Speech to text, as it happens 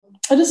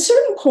At a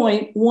certain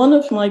point, one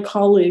of my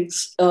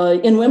colleagues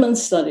in women's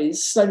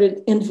studies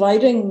started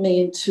inviting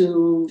me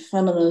to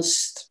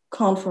feminist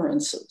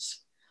conferences,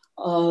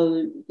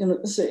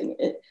 saying,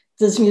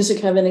 does music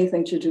have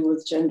anything to do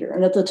with gender?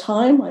 And at the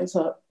time, I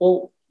thought,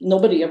 well,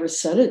 nobody ever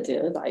said it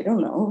did. I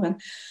don't know.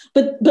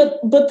 But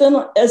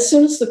then, as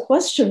soon as the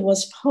question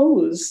was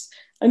posed,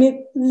 I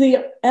mean,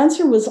 the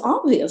answer was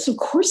obvious. Of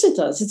course it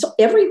does. It's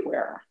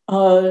everywhere.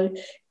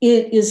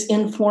 It is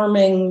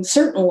informing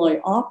certainly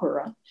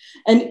opera.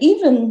 And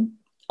even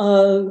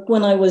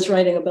when I was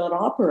writing about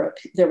opera,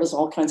 there was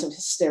all kinds of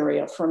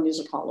hysteria from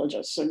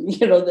musicologists.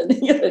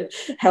 And,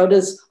 how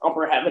does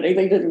opera have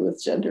anything to do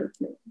with gender?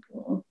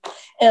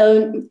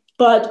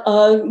 But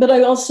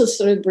I also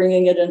started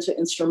bringing it into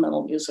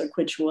instrumental music,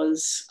 which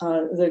was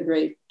the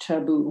great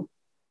taboo.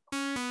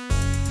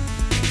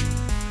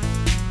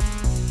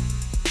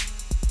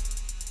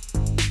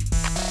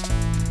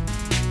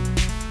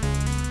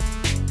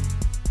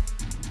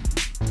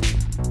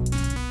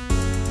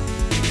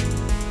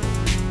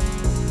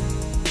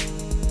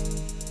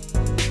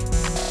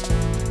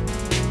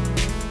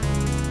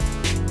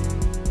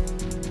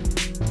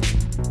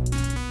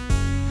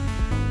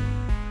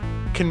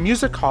 Can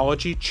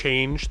musicology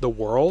change the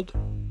world?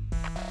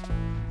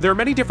 There are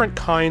many different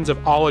kinds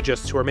of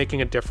ologists who are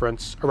making a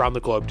difference around the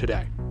globe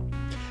today.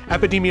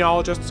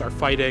 Epidemiologists are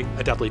fighting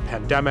a deadly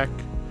pandemic.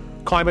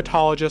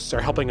 Climatologists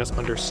are helping us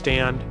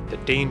understand the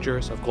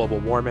dangers of global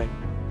warming.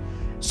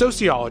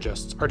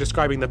 Sociologists are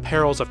describing the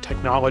perils of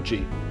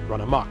technology run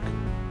amok.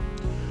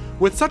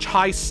 With such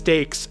high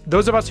stakes,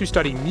 those of us who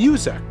study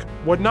music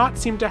would not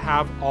seem to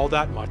have all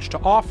that much to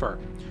offer.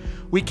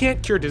 We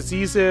can't cure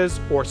diseases,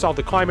 or solve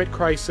the climate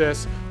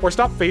crisis, or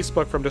stop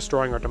Facebook from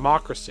destroying our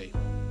democracy.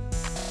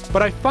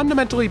 But I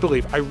fundamentally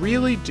believe, I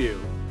really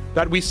do,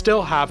 that we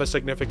still have a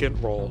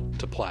significant role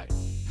to play.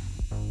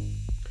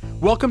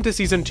 Welcome to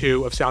Season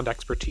 2 of Sound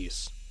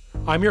Expertise.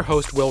 I'm your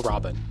host, Will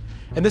Robin,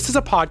 and this is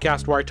a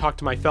podcast where I talk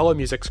to my fellow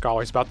music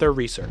scholars about their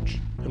research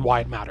and why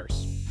it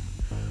matters.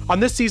 On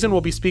this season,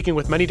 we'll be speaking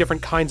with many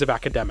different kinds of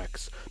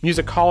academics,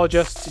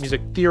 musicologists,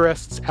 music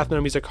theorists,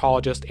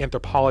 ethnomusicologists,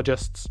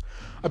 anthropologists,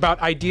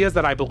 about ideas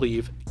that I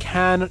believe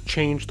can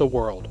change the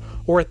world,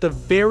 or at the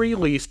very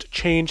least,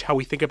 change how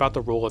we think about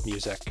the role of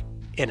music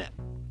in it.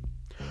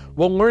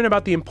 We'll learn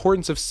about the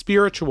importance of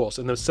spirituals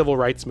in the civil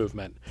rights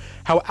movement,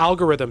 how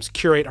algorithms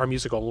curate our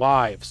musical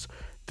lives,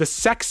 the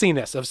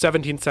sexiness of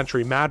 17th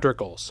century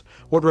madrigals,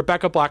 what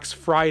Rebecca Black's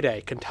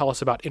Friday can tell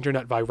us about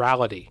internet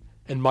virality,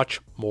 and much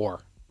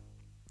more.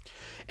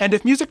 And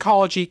if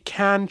musicology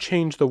can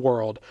change the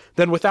world,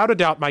 then without a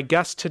doubt my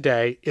guest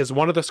today is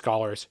one of the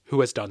scholars who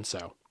has done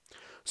so.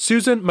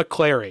 Susan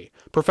McClary,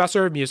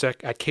 professor of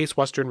music at Case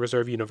Western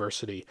Reserve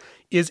University,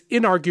 is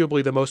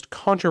inarguably the most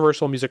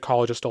controversial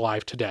musicologist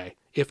alive today,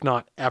 if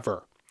not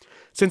ever.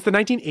 Since the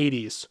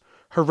 1980s,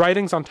 her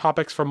writings on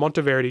topics from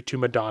Monteverdi to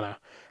Madonna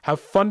have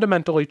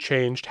fundamentally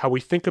changed how we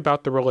think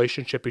about the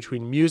relationship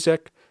between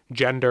music,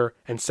 gender,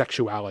 and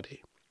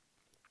sexuality.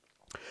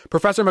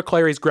 Professor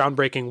McClary's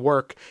groundbreaking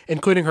work,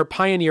 including her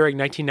pioneering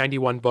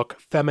 1991 book,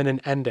 Feminine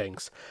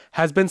Endings,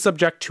 has been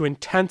subject to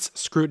intense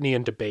scrutiny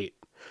and debate,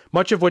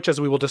 much of which, as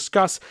we will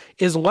discuss,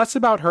 is less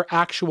about her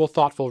actual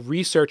thoughtful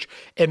research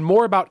and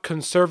more about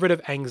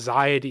conservative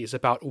anxieties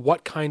about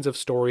what kinds of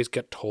stories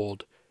get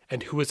told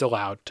and who is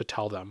allowed to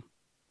tell them.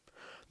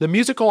 The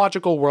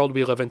musicological world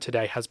we live in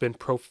today has been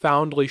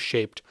profoundly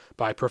shaped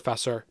by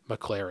Professor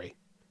McClary.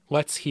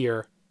 Let's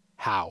hear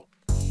how.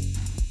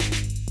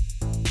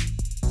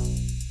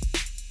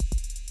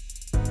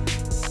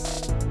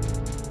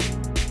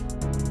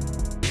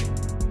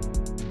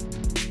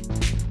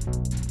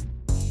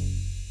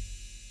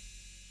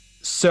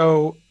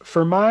 So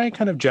for my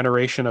kind of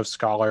generation of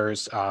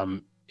scholars,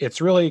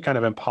 it's really kind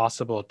of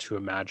impossible to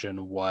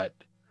imagine what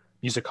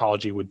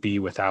musicology would be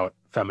without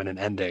Feminine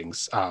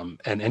Endings,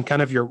 and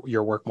kind of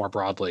your work more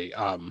broadly.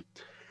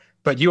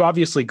 But you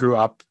obviously grew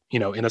up,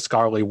 in a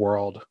scholarly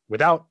world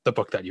without the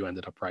book that you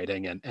ended up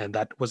writing, and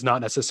that was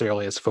not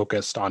necessarily as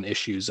focused on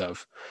issues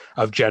of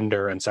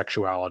gender and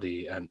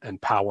sexuality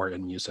and power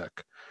in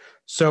music.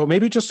 So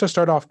maybe just to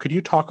start off, could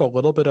you talk a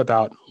little bit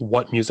about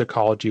what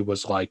musicology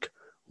was like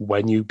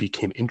when you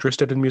became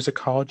interested in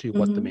musicology,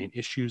 what the main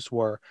issues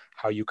were,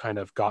 how you kind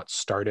of got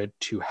started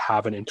to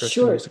have an interest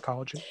in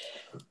musicology?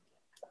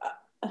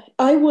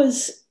 I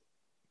was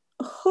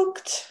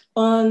hooked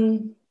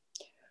on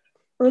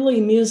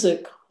early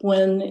music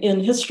when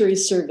in History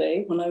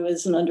Survey, when I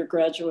was an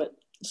undergraduate.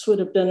 This would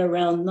have been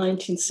around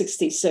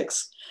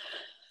 1966.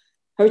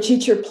 Our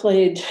teacher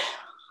played,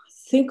 I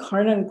think,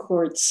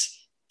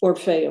 Harnoncourt's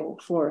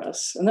Orfeo for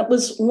us. And that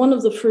was one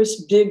of the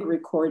first big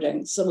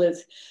recordings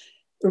with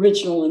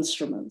original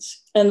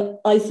instruments. And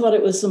I thought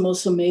it was the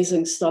most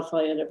amazing stuff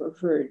I had ever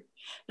heard.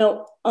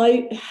 Now,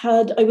 I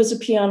was a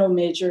piano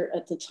major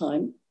at the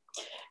time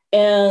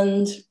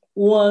and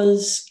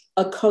was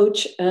a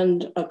coach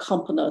and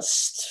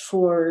accompanist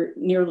for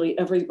nearly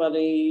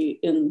everybody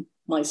in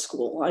my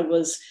school. I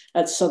was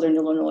at Southern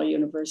Illinois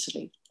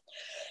University.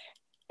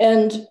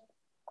 And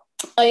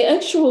I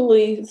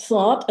actually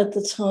thought at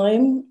the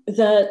time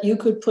that you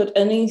could put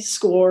any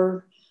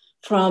score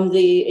from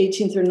the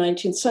 18th or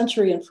 19th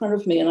century in front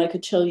of me and I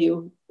could tell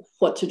you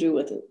what to do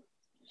with it.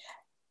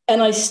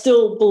 And I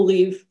still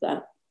believe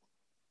that.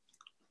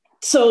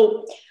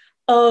 So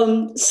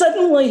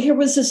suddenly here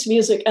was this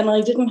music and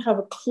I didn't have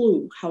a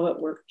clue how it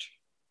worked,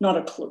 not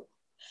a clue.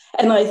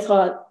 And I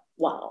thought,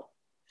 wow,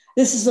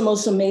 this is the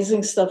most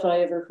amazing stuff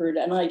I ever heard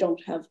and I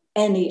don't have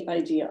any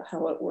idea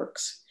how it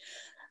works.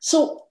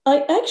 So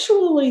I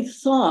actually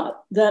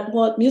thought that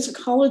what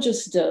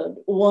musicologists did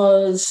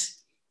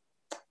was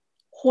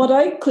what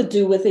I could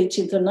do with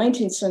 18th and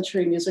 19th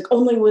century music,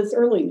 only with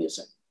early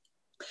music.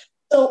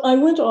 So I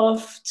went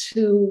off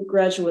to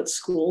graduate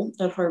school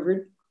at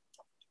Harvard,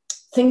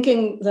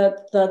 thinking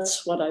that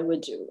that's what I would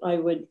do. I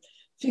would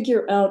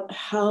figure out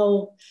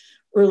how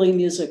early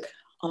music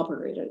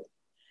operated,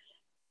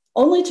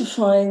 only to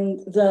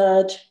find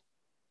that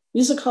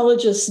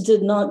musicologists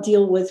did not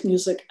deal with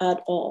music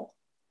at all.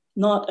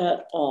 Not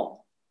at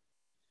all.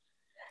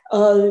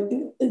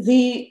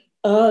 The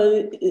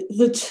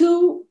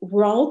two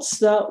routes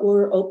that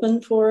were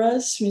open for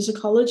us,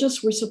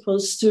 musicologists, were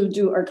supposed to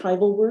do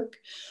archival work.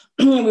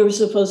 We were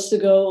supposed to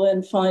go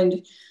and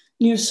find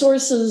new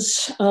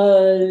sources,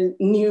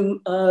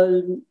 new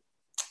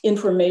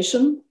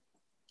information.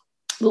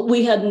 But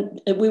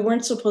we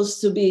weren't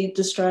supposed to be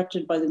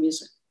distracted by the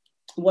music.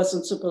 It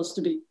wasn't supposed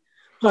to be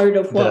part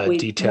of what we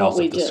did. The details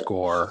of the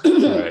score,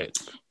 right.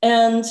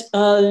 And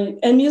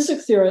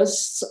music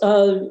theorists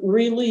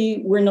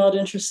really were not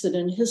interested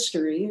in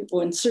history,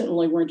 and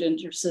certainly weren't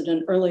interested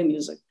in early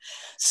music.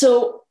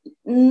 So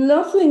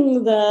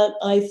nothing that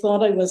I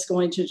thought I was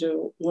going to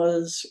do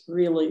was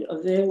really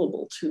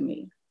available to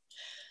me.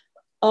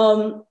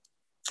 And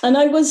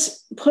I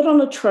was put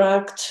on a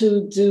track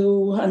to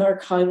do an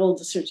archival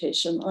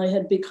dissertation. I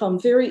had become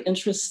very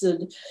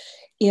interested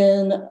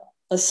in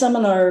a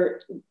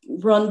seminar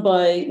run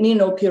by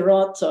Nino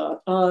Pirota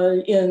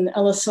in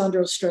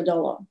Alessandro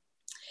Stradella.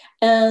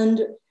 And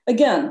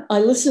again, I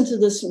listened to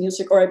this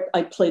music, or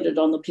I played it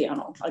on the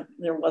piano.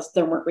 There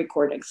weren't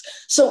recordings.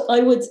 So I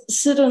would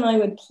sit and I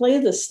would play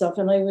this stuff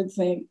and I would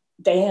think,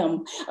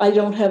 damn, I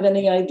don't have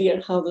any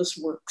idea how this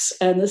works.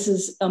 And this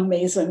is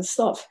amazing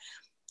stuff.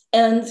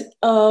 And,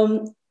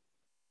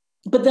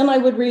 but then I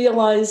would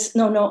realize,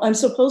 no, I'm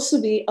supposed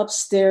to be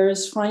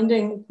upstairs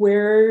finding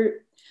where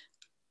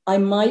I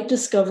might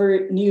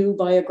discover new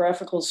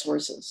biographical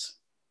sources,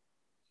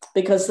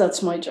 because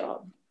that's my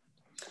job.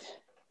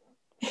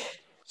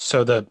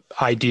 So the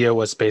idea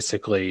was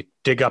basically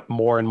dig up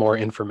more and more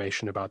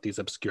information about these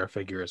obscure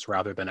figures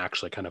rather than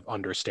actually kind of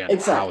understand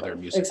how their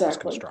music was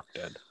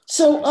constructed.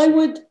 So I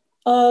would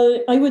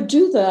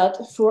do that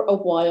for a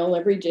while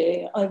every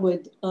day. I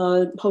would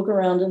poke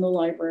around in the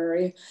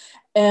library.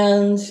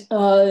 And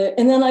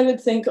then I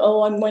would think,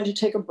 oh, I'm going to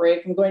take a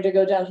break. I'm going to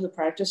go down to the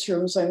practice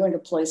rooms. I'm going to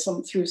play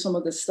through some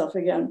of this stuff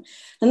again.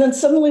 And then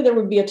suddenly there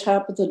would be a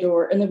tap at the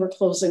door and they were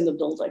closing the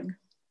building.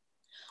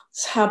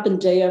 This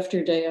happened day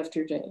after day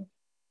after day.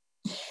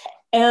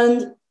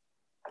 And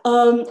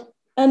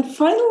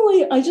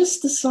finally, I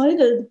just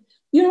decided,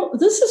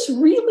 this is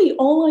really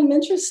all I'm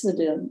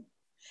interested in.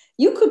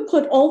 You could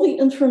put all the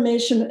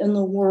information in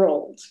the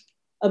world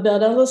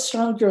about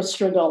Alessandro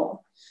Stradella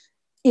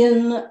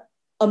in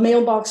a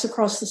mailbox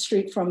across the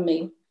street from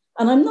me,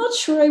 and I'm not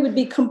sure I would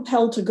be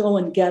compelled to go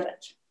and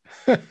get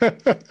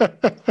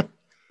it.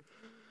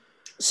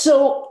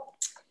 So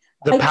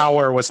the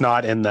power was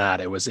not in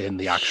that, it was in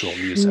the actual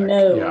music.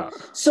 No. Yeah.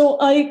 So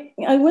I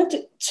went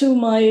to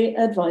my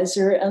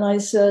advisor and I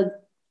said,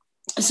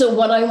 so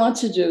what I want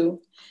to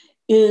do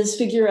is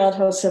figure out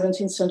how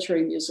 17th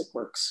century music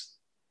works.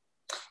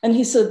 And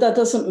he said, that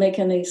doesn't make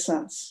any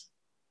sense.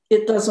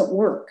 It doesn't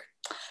work.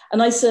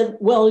 And I said,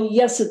 well,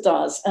 yes, it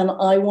does. And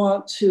I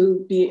want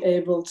to be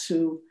able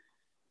to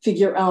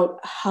figure out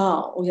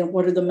how,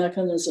 what are the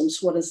mechanisms?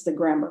 What is the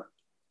grammar?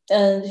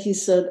 And he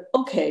said,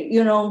 okay,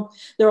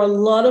 there are a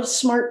lot of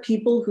smart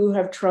people who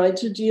have tried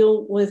to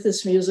deal with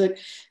this music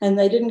and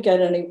they didn't get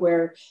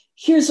anywhere.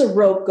 Here's a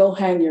rope, go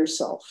hang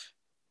yourself.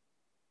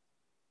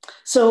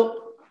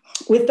 So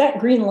with that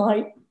green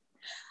light,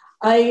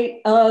 I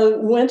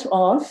went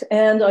off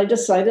and I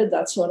decided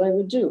that's what I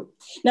would do.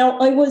 Now,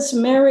 I was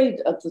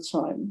married at the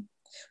time,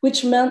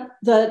 which meant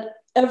that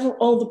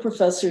all the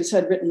professors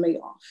had written me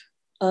off.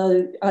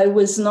 I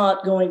was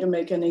not going to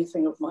make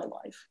anything of my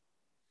life.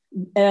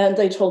 And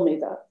they told me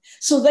that.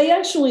 So they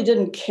actually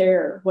didn't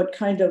care what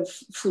kind of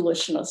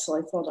foolishness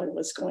I thought I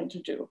was going to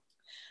do,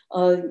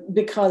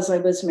 because I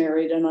was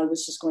married and I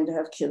was just going to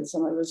have kids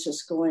and I was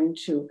just going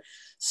to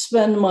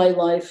spend my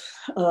life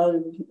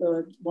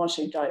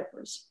washing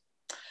diapers.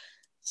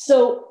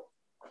 So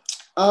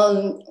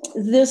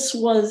this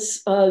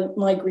was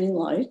my green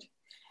light.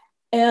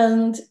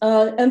 And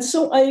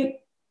so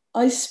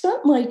I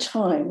spent my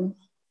time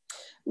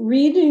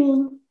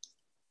reading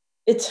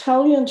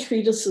Italian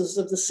treatises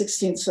of the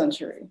 16th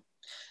century,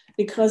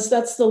 because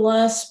that's the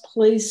last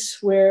place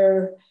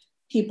where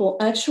people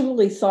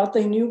actually thought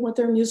they knew what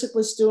their music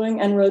was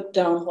doing and wrote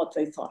down what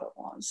they thought it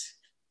was.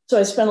 So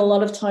I spent a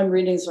lot of time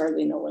reading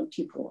Zarlino and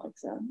people like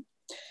that.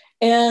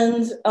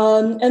 And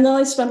then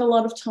I spent a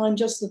lot of time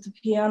just at the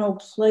piano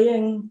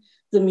playing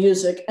the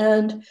music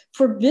and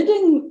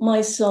forbidding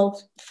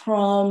myself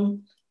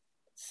from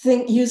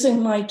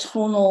using my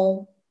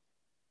tonal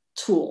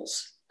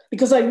tools,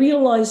 because I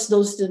realized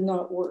those did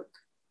not work.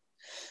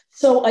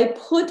 So I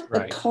put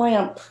a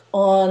clamp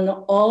on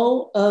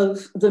all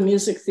of the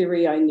music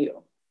theory I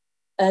knew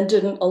and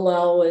didn't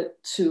allow it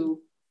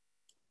to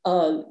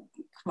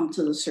come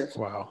to the surface.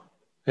 Wow.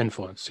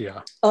 Influence,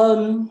 yeah.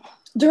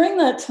 During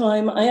that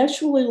time, I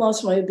actually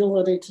lost my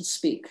ability to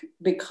speak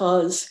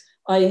because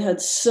I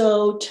had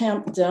so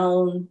tamped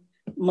down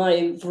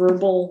my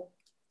verbal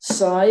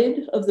side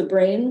of the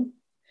brain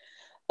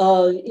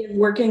in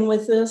working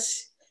with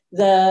this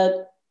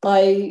that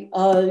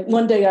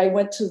one day I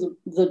went to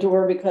the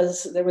door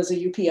because there was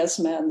a UPS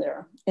man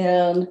there,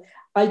 and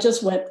I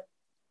just went,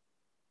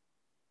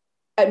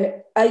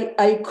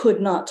 I could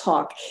not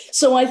talk.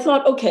 So I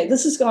thought, okay,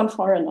 this has gone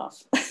far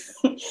enough.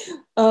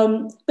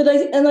 But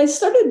I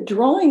started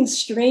drawing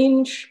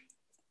strange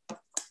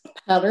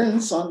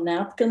patterns on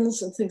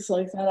napkins and things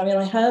like that. I mean,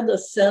 I had a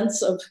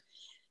sense of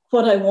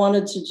what I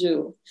wanted to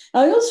do.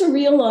 I also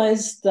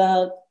realized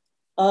that,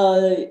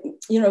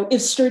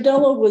 if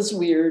Stradella was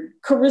weird,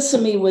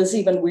 Carissimi was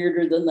even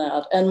weirder than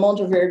that, and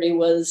Monteverdi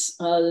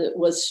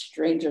was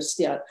strangest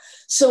yet.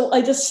 So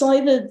I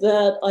decided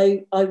that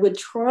I would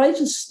try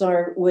to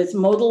start with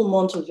modal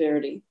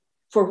Monteverdi,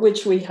 for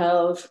which we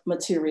have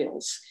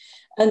materials,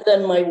 and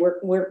then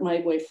work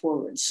my way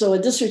forward. So a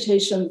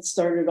dissertation that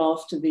started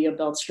off to be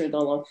about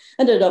Stradella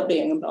ended up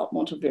being about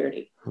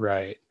Monteverdi.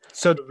 Right.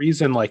 So the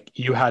reason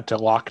you had to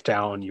lock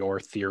down your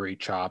theory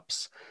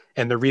chops,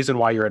 and the reason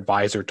why your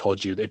advisor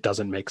told you that it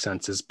doesn't make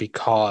sense, is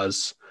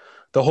because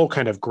the whole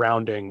kind of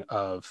grounding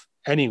of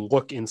any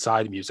look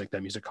inside music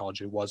that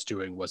musicology was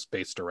doing was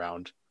based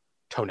around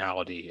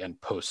tonality and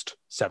post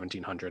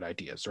 1700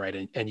 ideas,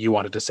 right? And you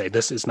wanted to say,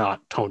 this is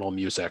not tonal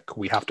music.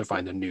 We have to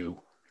find a new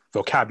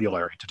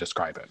vocabulary to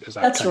describe it. Is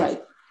that That's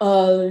right.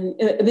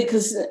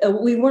 Because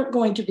we weren't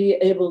going to be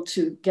able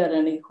to get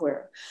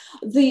anywhere.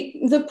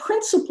 The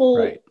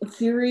principal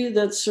theory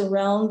that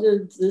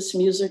surrounded this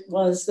music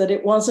was that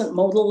it wasn't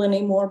modal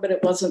anymore, but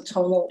it wasn't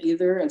tonal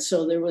either. And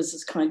so there was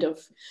this kind of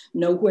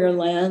nowhere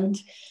land.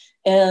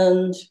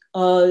 And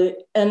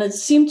it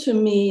seemed to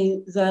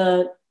me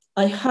that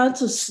I had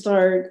to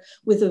start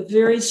with a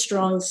very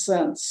strong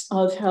sense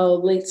of how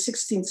late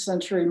 16th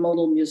century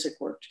modal music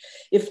worked.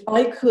 If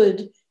I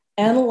could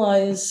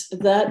analyze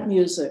that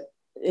music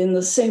in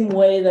the same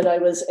way that I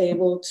was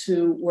able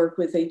to work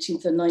with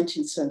 18th and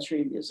 19th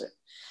century music,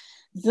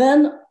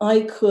 then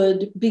I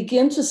could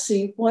begin to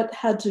see what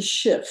had to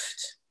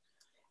shift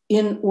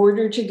in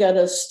order to get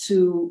us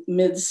to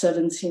mid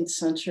 17th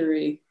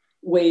century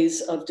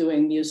ways of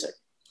doing music.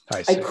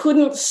 I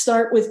couldn't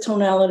start with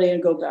tonality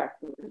and go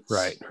backwards.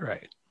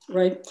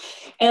 Right.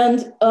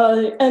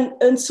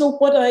 And so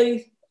what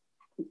I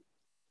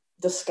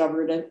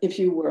discovered, if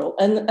you will,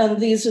 and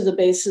these are the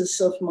basis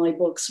of my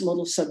books,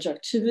 Modal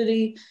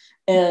Subjectivity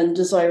and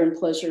Desire and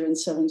Pleasure in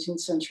 17th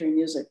Century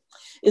Music,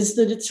 is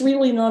that it's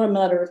really not a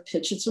matter of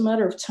pitch, it's a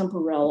matter of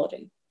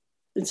temporality.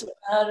 It's a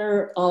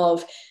matter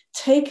of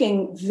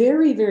taking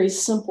very, very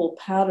simple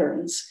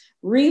patterns,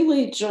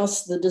 really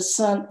just the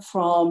descent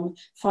from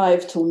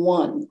 5 to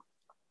 1,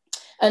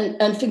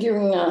 and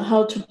figuring out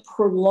how to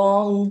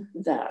prolong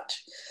that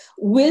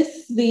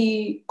with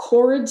the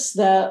chords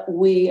that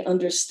we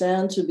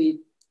understand to be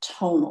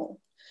tonal.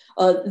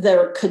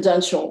 They're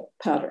cadential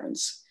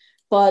patterns.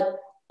 But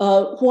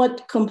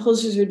what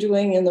composers are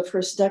doing in the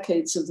first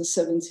decades of the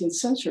 17th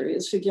century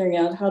is figuring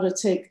out how to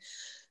take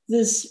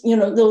this,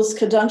 those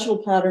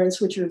cadential patterns,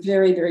 which are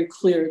very, very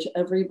clear to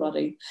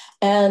everybody,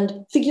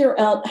 and figure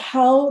out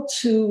how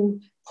to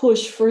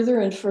push further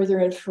and further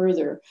and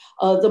further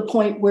the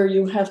point where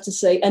you have to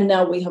say, and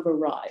now we have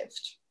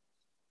arrived.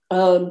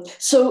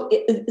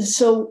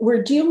 So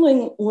we're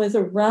dealing with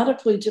a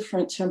radically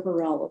different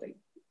temporality.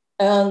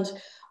 And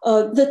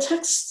the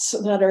texts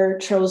that are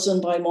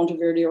chosen by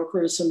Monteverdi or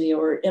Carissimi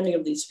or any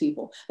of these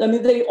people, I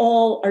mean, they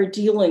all are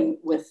dealing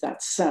with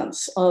that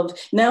sense of,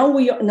 now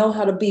we know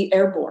how to be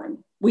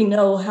airborne. We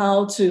know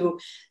how to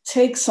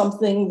take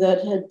something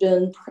that had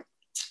been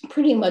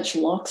pretty much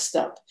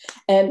lockstep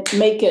and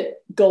make it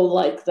go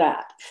like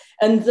that.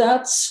 And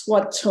that's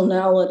what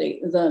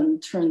tonality then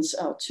turns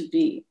out to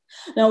be.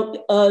 Now,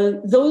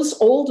 those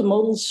old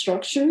modal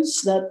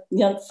structures, that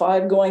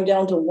 5 going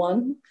down to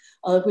 1,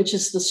 which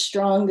is the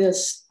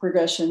strongest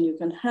progression you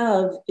can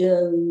have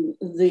in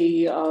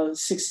the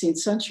 16th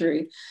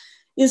century,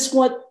 is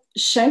what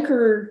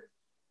Schenker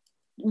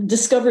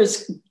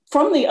discovers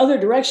from the other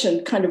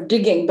direction, kind of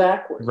digging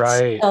backwards.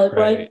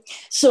 Right.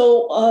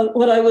 So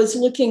what I was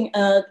looking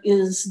at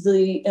is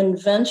the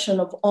invention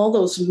of all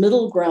those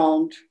middle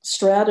ground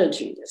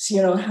strategies,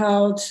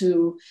 how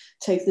to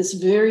take this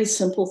very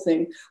simple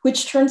thing,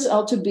 which turns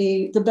out to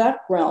be the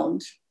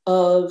background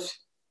of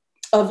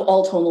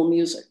all tonal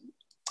music.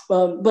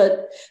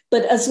 But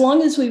as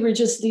long as we were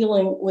just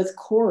dealing with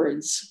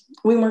chords,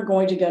 we weren't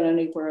going to get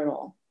anywhere at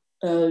all.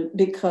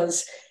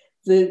 because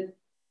the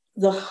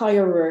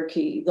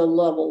hierarchy, the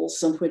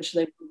levels in which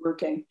they were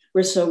working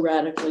were so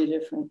radically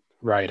different.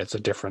 Right, it's a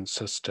different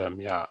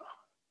system, yeah.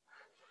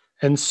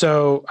 And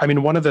so, I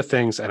mean, one of the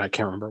things, and I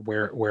can't remember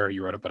where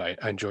you wrote it, but I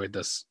enjoyed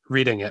this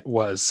reading it,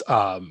 was,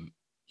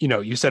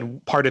 you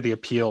said part of the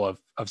appeal of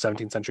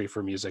 17th century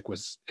for music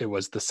was it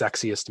was the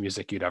sexiest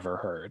music you'd ever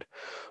heard.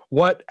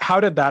 How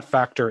did that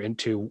factor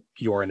into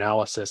your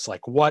analysis?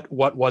 Like what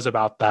was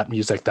about that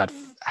music that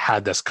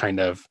had this kind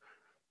of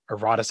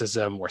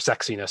eroticism or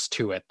sexiness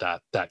to it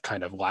that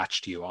kind of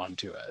latched you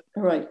onto it?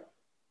 Right.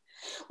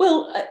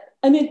 Well,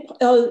 I mean,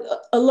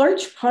 a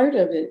large part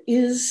of it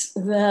is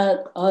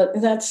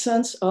that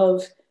sense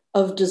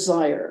of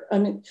desire. I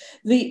mean,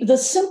 the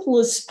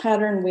simplest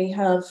pattern we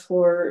have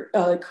for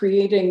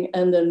creating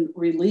and then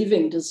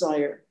relieving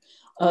desire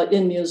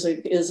in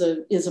music is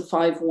a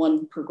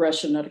 5/1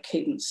 progression at a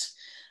cadence.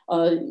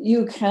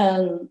 You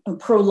can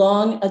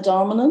prolong a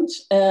dominant,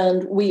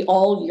 and we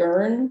all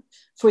yearn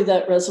for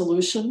that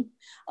resolution.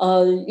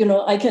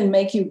 I can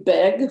make you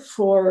beg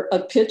for a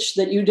pitch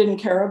that you didn't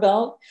care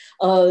about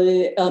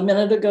a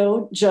minute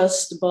ago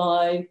just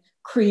by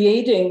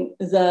creating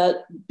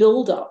that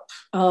buildup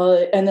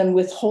and then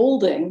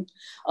withholding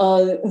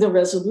the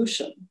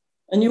resolution.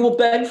 And you will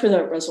beg for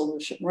that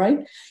resolution,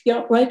 right?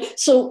 Yeah, right.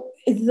 So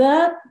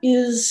that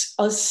is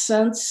a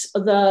sense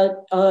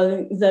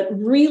that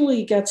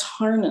really gets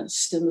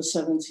harnessed in the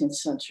 17th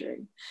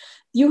century.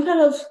 You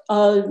have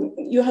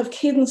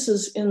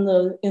cadences in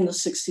the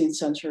 16th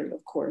century,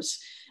 of course,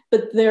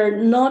 but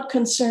they're not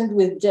concerned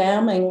with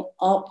damming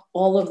up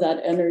all of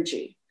that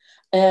energy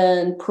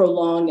and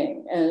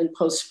prolonging and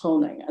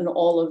postponing and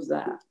all of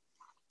that.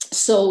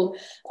 So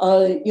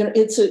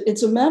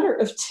it's a matter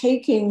of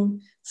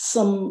taking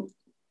some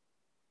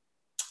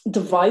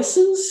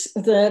devices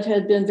that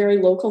had been very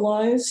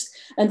localized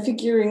and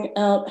figuring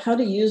out how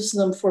to use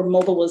them for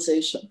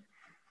mobilization.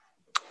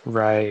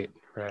 Right.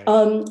 Right.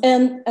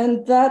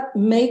 And that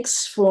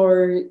makes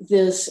for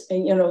this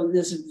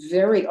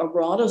very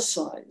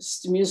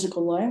eroticized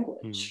musical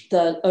language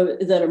that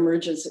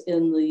emerges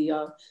in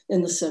the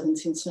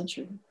 17th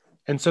century.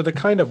 And so the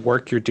kind of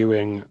work you're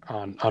doing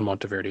on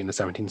Monteverdi in the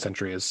 17th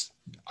century is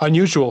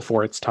unusual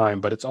for its time,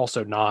 but it's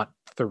also not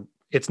the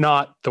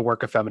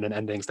work of feminine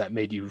endings that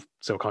made you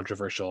so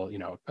controversial,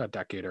 a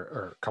decade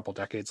or a couple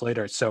decades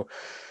later. So,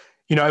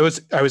 I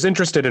was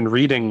interested in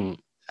reading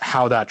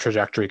how that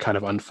trajectory kind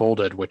of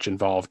unfolded, which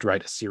involved,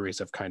 right, a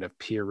series of kind of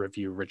peer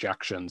review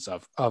rejections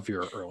of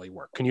your early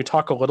work. Can you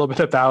talk a little bit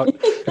about,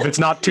 if it's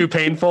not too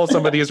painful,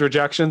 some of these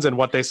rejections and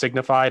what they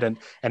signified and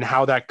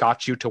how that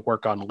got you to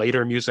work on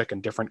later music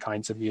and different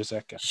kinds of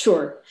music?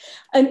 Sure.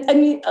 I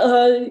mean,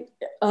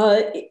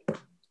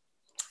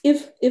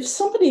 if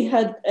somebody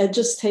had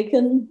just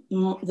taken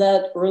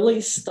that early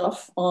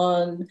stuff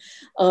on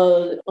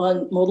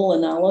modal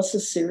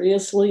analysis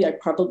seriously, I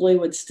probably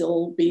would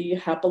still be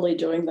happily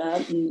doing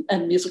that, and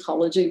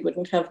musicology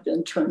wouldn't have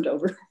been turned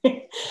over.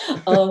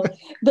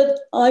 But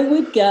I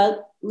would get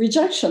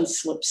rejection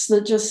slips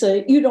that just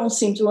say, "You don't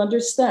seem to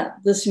understand.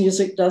 This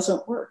music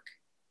doesn't work."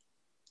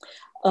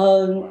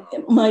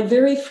 My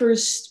very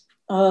first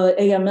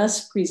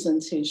AMS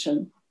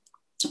presentation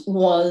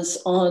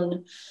was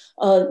on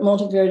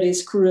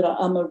Monteverdi's Crura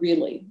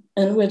Amarilli,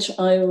 in which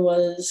I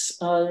was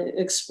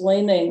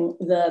explaining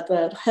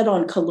that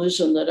head-on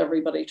collision that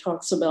everybody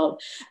talks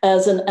about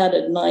as an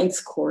added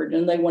ninth chord.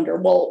 And they wonder,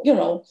 well,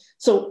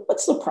 so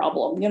what's the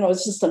problem?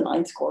 It's just a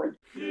ninth chord.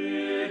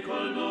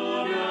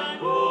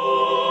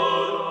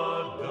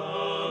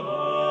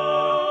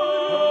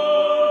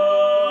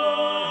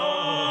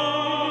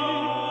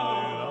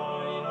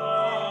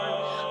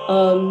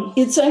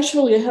 It's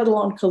actually a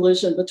head-on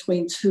collision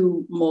between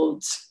two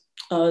modes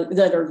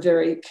that are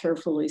very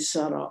carefully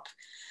set up.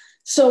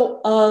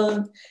 So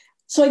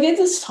I gave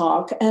this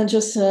talk and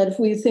just said, if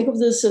we think of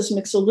this as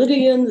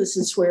Mixolydian, this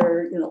is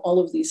where all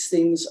of these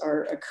things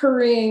are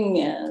occurring,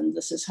 and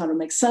this is how to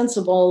make sense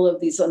of all of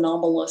these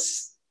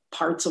anomalous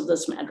parts of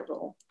this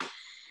madrigal.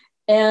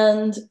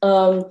 And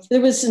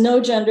there was no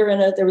gender in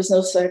it. There was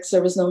no sex.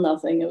 There was no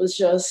nothing. It was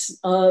just,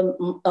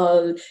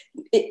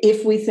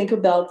 if we think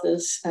about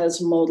this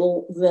as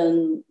modal,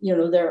 then,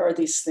 there are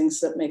these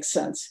things that make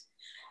sense.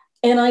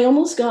 And I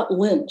almost got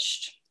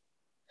lynched.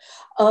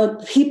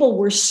 People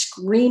were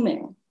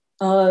screaming.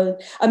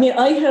 I've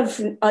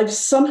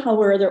somehow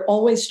or other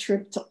always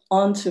tripped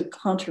onto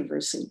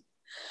controversy.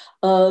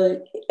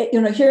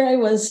 Here I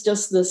was,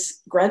 just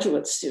this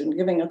graduate student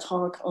giving a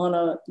talk on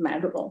a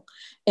madrigal,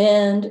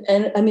 and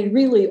I mean,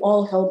 really,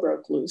 all hell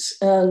broke loose.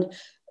 And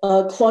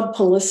Claude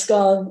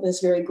Poliska, this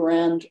very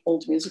grand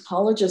old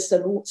musicologist,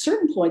 at a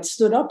certain point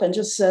stood up and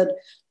just said,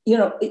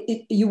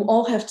 you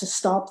all have to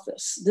stop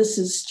this. This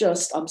is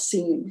just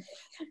obscene.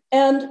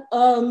 And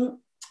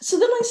so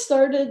then I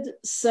started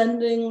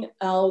sending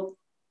out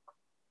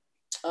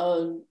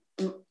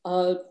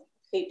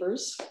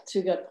papers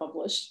to get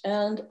published.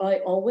 And I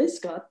always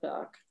got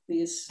back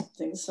these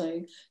things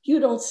saying, you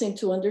don't seem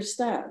to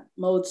understand,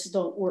 modes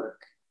don't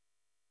work.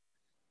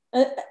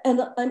 And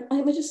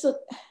I just thought,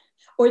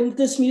 or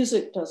this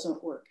music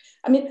doesn't work.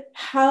 I mean,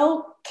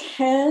 how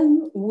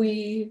can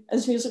we,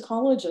 as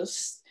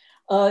musicologists,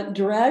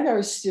 drag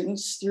our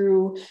students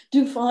through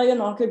Dufay and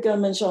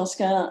Ockeghem and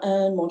Josquin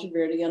and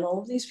Monteverdi and all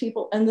of these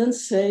people, and then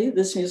say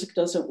this music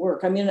doesn't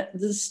work? I mean,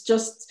 this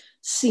just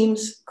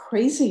seems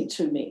crazy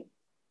to me.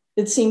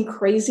 It seemed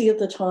crazy at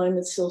the time.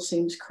 It still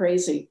seems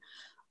crazy.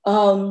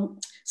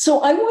 So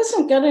I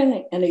wasn't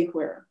getting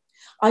anywhere.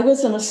 I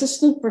was an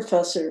assistant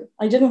professor.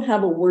 I didn't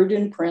have a word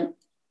in print.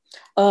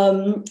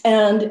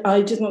 And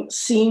I didn't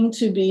seem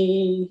to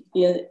be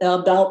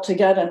about to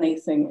get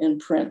anything in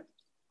print.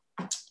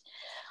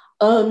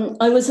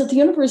 I was at the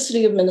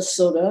University of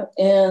Minnesota,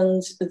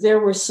 and there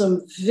were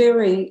some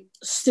very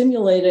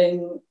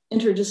stimulating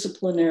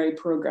interdisciplinary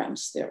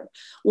programs there.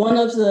 One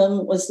of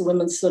them was the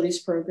Women's Studies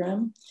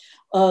program,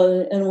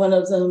 and one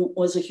of them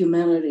was a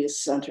humanities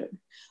center.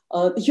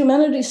 The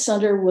Humanities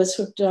Center was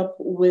hooked up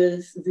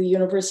with the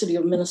University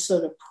of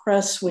Minnesota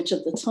Press, which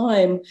at the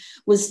time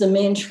was the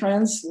main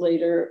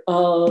translator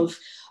of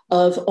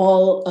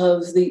all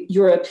of the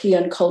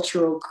European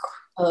cultural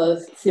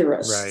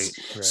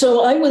theorists. Right.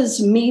 So I was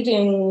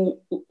meeting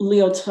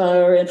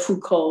Lyotard and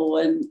Foucault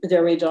and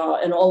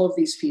Derrida and all of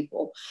these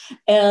people.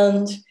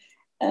 And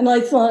I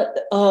thought,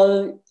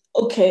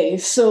 okay,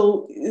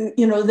 so,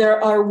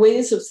 there are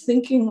ways of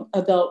thinking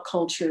about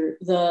culture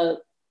that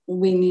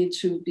we need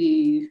to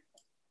be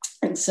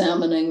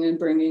examining and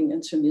bringing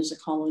into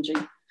musicology.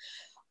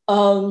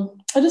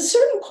 At a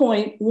certain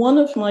point, one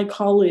of my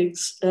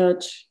colleagues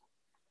in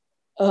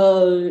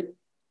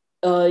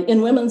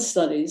women's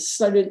studies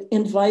started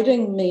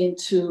inviting me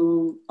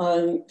to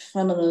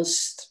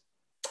feminist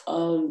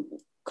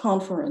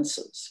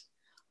conferences,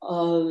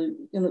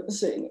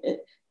 saying,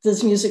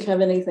 does music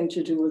have anything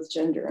to do with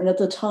gender? And at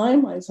the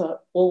time I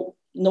thought, well,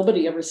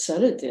 nobody ever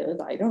said it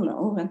did. I don't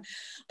know.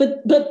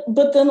 But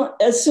then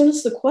as soon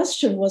as the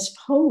question was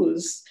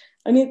posed,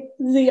 I mean,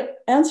 the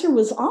answer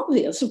was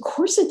obvious. Of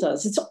course it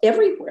does. It's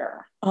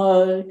everywhere.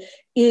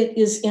 It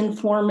is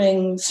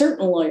informing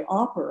certainly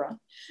opera.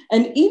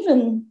 And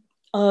even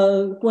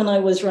when I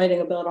was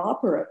writing about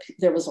opera,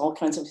 there was all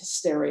kinds of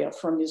hysteria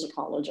from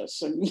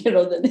musicologists. And,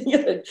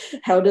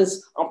 how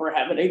does opera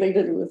have anything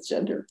to do with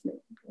gender?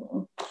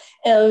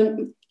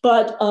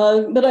 But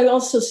I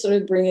also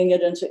started bringing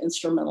it into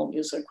instrumental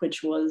music,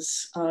 which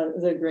was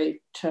the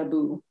great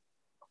taboo.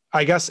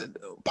 I guess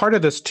part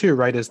of this too,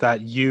 right, is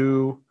that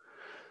the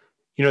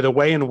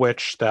way in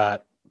which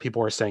that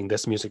people were saying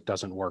this music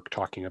doesn't work,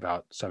 talking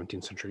about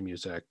 17th century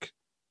music,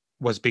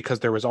 was because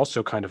there was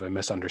also kind of a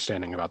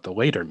misunderstanding about the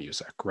later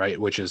music, right?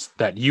 Which is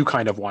that you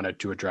kind of wanted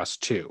to address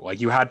too. Like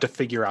you had to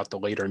figure out the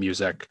later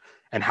music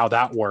and how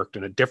that worked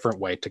in a different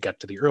way to get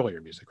to the earlier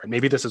music, right?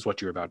 Maybe this is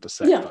what you were about to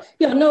say. Yeah.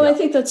 I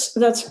think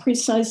that's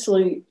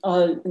precisely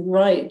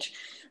right.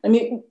 I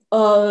mean,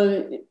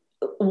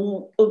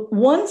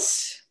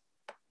 once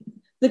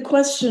the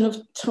question of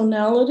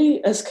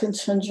tonality as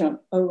contingent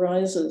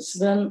arises,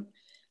 then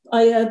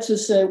I had to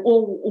say,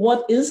 well,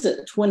 what is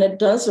it when it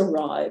does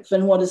arrive,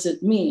 and what does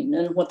it mean,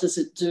 and what does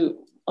it do?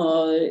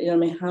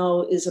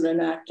 How is it an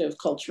active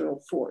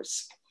cultural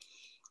force?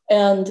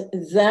 And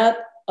that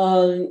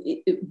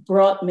it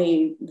brought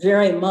me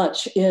very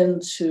much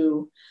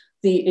into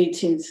the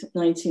 18th,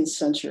 19th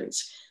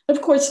centuries.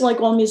 Of course, like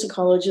all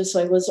musicologists,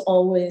 I was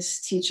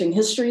always teaching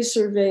history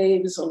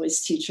surveys,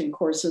 always teaching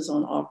courses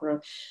on opera.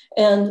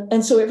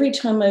 And so every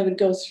time I would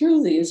go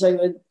through these, I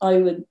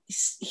would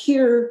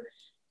hear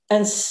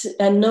and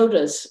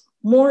notice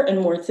more and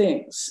more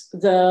things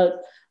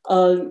that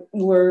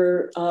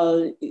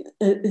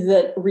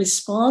that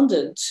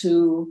responded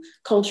to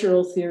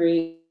cultural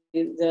theory,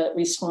 that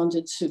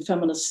responded to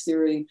feminist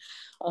theory,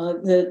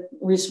 that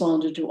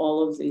responded to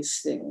all of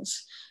these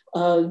things.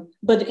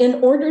 But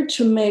in order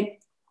to make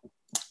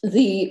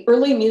the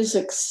early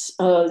music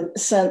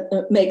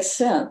make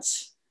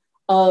sense,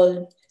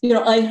 I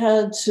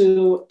had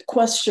to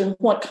question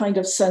what kind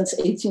of sense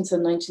 18th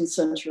and 19th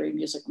century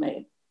music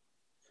made.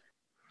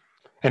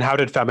 And how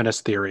did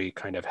feminist theory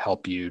kind of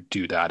help you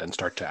do that and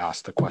start to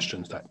ask the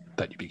questions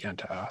that you began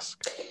to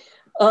ask?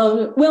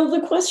 Well,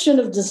 the question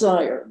of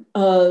desire,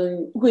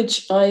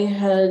 which I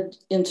had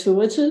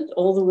intuited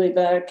all the way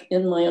back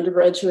in my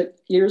undergraduate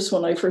years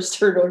when I first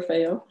heard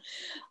Orfeo,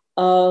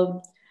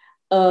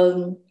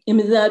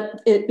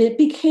 that it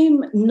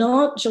became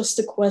not just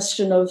a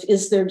question of,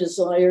 is there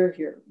desire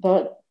here?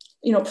 But,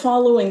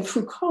 following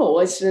Foucault,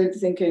 I started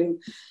thinking,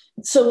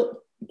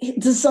 so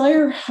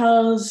desire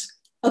has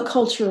a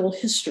cultural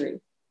history.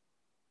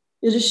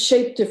 It is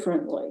shaped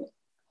differently.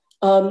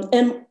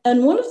 And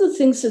one of the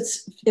things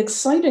that's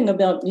exciting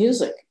about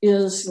music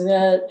is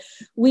that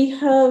we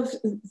have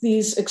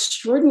these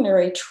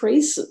extraordinary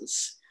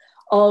traces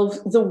of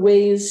the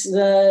ways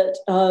that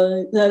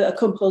a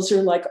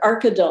composer like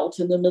Arcadelt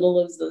in the middle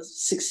of the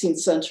 16th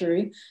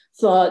century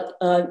thought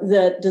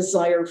that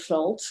desire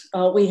felt.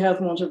 We have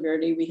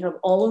Monteverdi, we have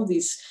all of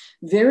these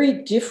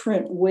very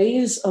different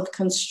ways of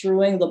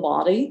construing the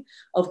body,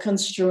 of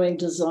construing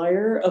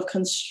desire, of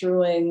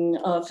construing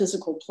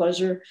physical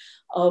pleasure,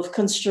 of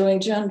construing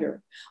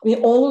gender. I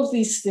mean, all of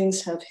these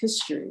things have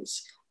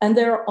histories, and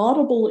they're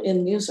audible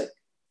in music.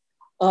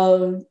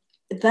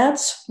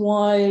 That's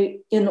why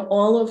in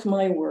all of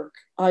my work,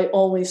 I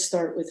always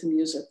start with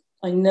music.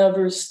 I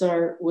never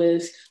start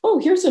with, oh,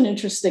 here's an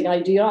interesting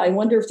idea. I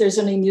wonder if there's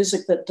any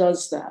music that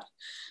does that.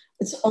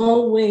 It's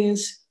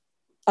always,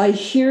 I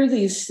hear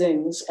these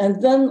things,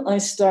 and then I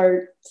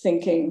start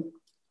thinking,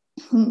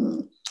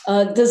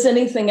 does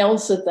anything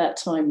else at that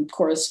time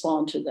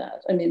correspond to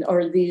that? I mean,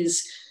 are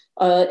these,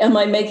 am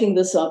I making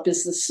this up?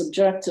 Is this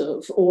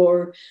subjective?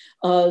 Or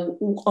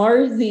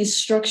are these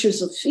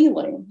structures of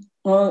feeling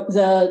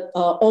that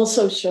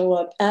also show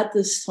up at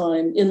this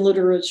time in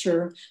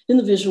literature, in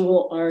the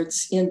visual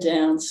arts, in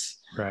dance?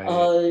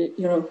 Right.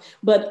 You know,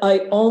 but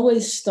I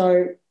always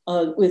start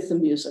with the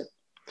music.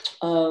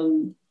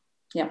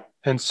 Yeah.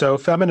 And so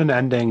Feminine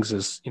Endings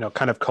is, you know,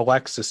 kind of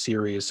collects a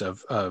series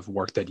of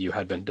work that you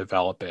had been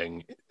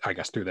developing, I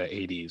guess, through the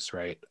 80s,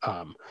 right?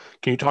 Can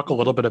you talk a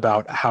little bit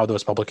about how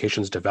those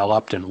publications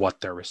developed and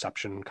what their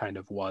reception kind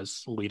of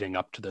was leading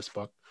up to this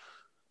book?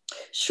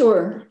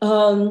 Sure.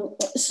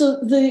 So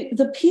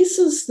the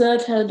pieces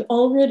that had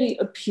already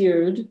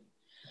appeared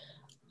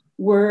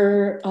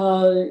were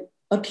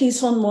a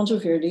piece on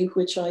Monteverdi,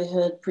 which I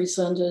had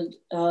presented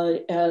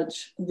at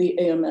the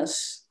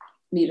AMS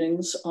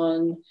meetings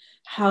on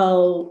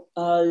how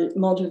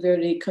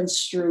Monteverdi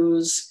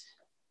construes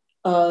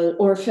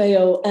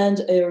Orfeo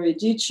and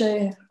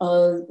Euridice,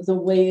 the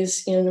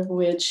ways in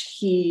which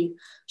he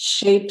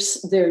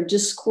shapes their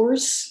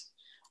discourse,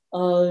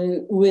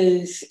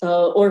 with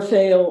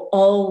Orfeo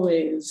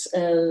always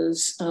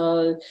as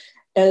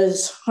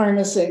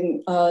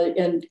harnessing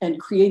and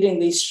creating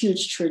these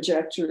huge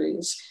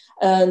trajectories,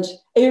 and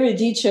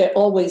Euridice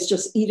always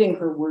just eating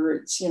her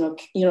words, you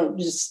know,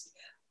 just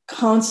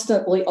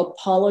constantly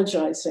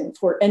apologizing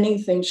for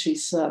anything she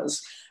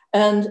says.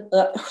 And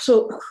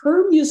so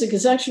her music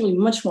is actually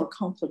much more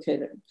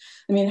complicated.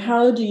 I mean,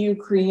 how do you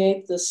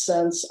create this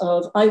sense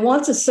of, I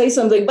want to say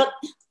something, but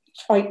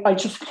I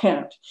just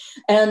can't.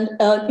 And,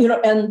 you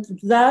know, and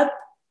that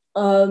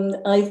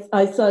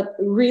I thought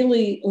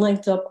really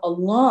linked up a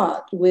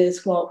lot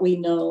with what we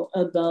know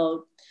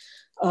about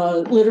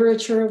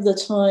literature of the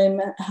time,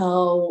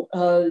 how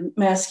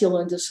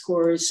masculine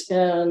discourse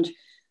and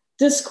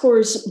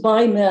discourse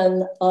by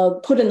men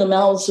put in the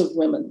mouths of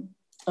women,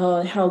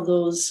 how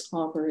those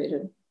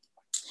operated.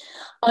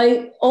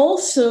 I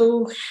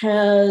also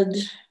had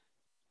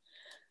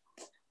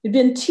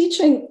been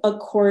teaching a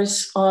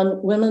course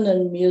on women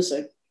and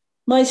music.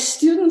 My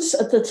students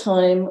at the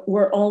time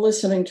were all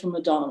listening to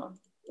Madonna.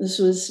 This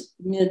was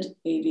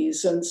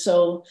mid-'80s. And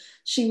so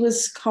she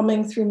was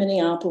coming through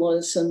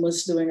Minneapolis and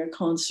was doing a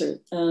concert.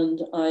 And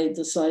I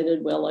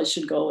decided, well, I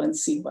should go and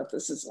see what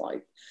this is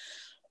like.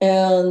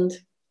 And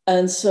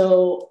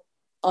so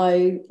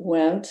I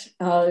went,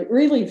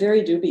 really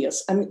very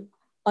dubious. I mean,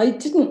 I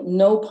didn't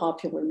know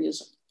popular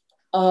music.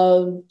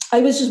 I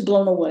was just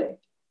blown away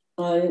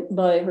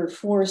by her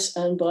force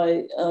and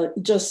by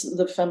just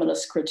the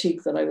feminist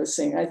critique that I was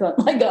seeing. I thought,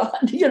 my God,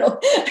 you know,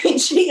 I mean,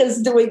 she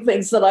is doing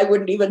things that I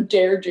wouldn't even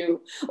dare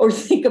do or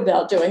think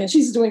about doing. And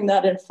she's doing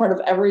that in front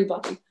of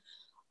everybody.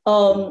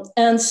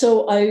 And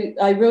so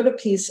I wrote a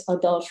piece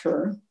about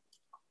her.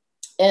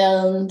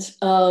 And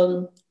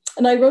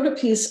I wrote a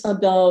piece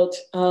about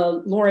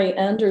Laurie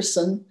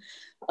Anderson,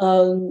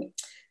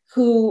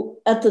 who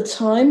at the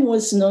time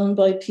was known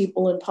by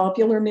people in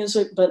popular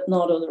music, but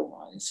not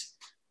otherwise.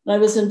 I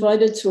was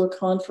invited to a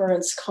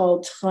conference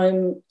called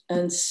Time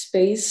and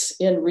Space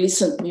in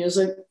Recent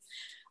Music.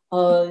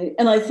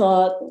 And I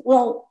thought,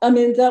 well, I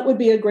mean, that would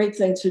be a great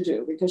thing to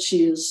do because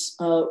she is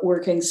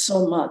working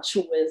so much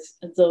with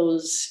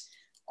those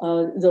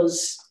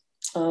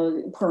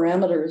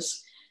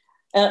parameters.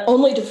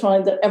 Only to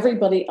find that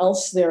everybody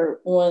else there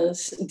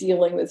was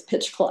dealing with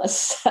pitch class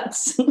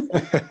sex.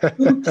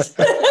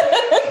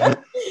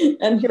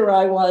 And here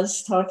I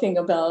was talking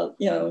about,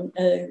 you know,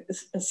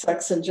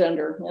 sex and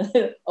gender.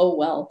 Oh,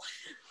 well.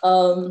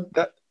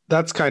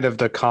 That's kind of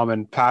the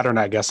common pattern,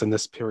 I guess, in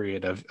this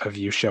period of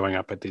you showing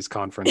up at these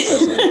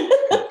conferences and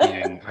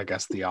being, I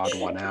guess, the odd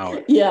one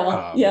out.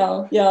 Yeah.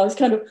 It was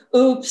kind of,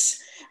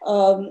 oops.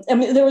 I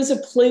mean, there was a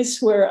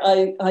place where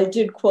I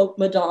did quote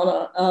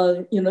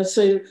Madonna, you know,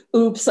 so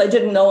oops, I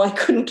didn't know I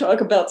couldn't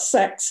talk about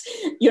sex,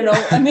 you know,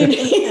 I mean,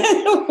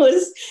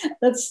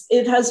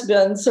 it has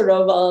been sort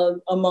of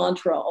a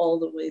mantra all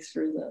the way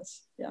through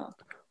this. Yeah.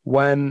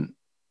 When,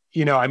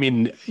 you know, I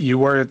mean, you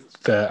were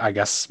I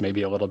guess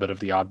maybe a little bit of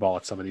the oddball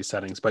at some of these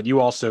settings, but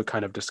you also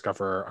kind of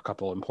discover a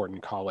couple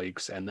important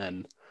colleagues, and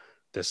then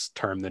this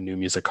term, the new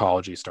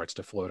musicology, starts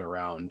to float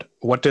around.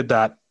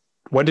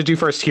 When did you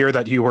first hear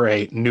that you were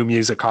a new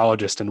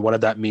musicologist, and what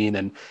did that mean?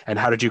 And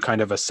how did you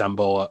kind of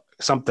assemble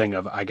something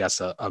of, I guess,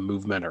 a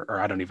movement, or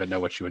I don't even know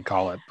what you would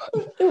call it.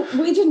 But.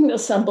 We didn't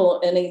assemble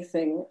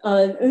anything.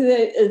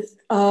 The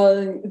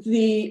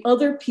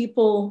other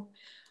people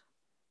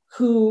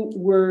who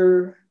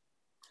were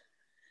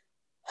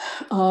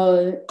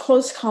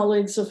close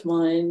colleagues of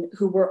mine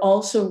who were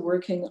also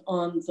working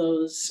on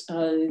those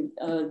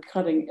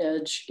cutting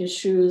edge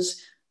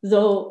issues,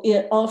 though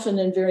often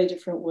in very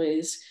different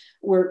ways,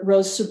 were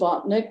Rose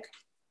Subotnick,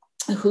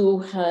 who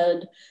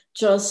had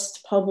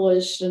just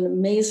published an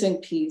amazing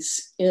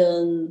piece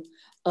in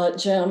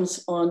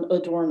Jams on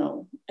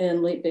Adorno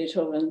and late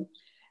Beethoven.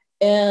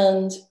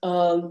 And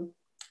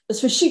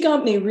so she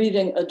got me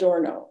reading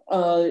Adorno,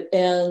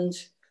 and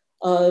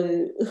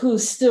who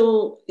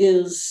still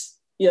is,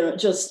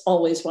 just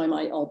always by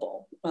my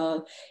elbow.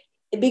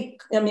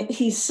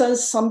 He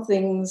says some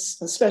things,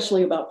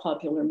 especially about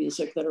popular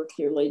music, that are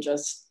clearly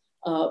just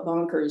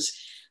bonkers.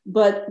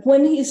 But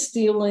when he's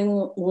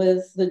dealing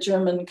with the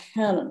German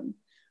canon,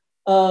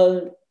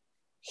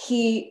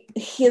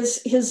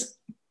 his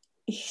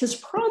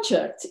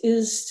project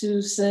is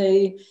to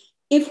say,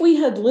 if we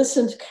had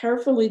listened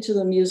carefully to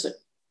the music,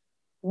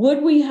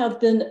 would we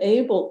have been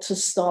able to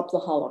stop the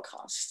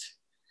Holocaust?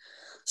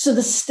 So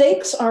the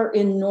stakes are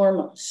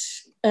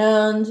enormous.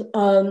 And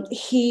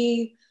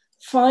he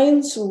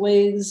finds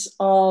ways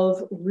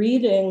of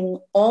reading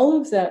all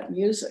of that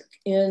music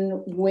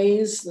in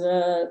ways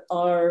that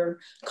are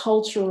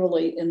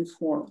culturally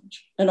informed.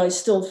 And I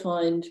still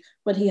find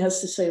what he has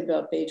to say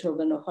about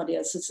Beethoven or what he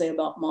has to say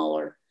about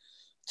Mahler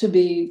to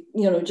be,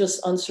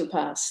 just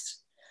unsurpassed.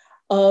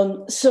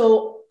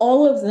 So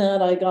all of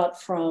that I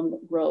got from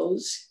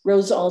Rose.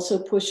 Rose also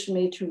pushed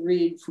me to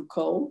read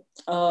Foucault.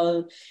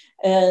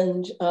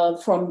 And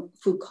from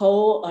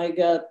Foucault, I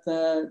got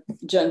the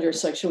gender,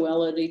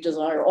 sexuality,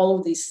 desire. All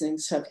of these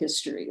things have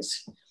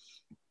histories.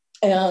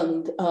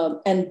 And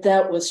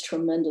that was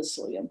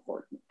tremendously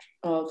important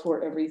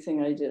for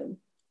everything I did.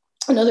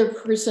 Another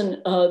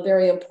person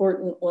very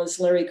important was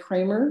Larry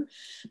Kramer,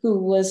 who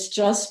was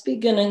just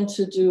beginning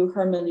to do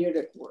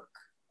hermeneutic work.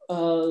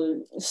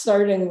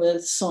 Starting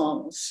with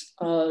songs,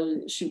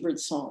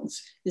 Schubert's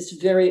songs, his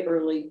very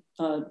early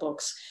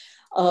books.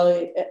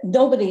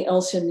 Nobody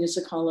else in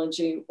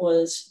musicology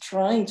was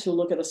trying to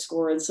look at a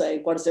score and say,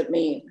 what does it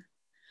mean?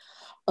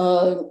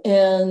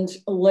 And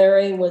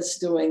Larry was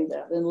doing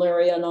that. And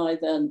Larry and I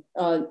then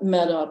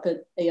met up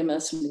at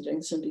AMS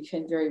meetings and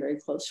became very, very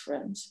close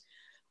friends.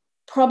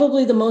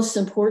 Probably the most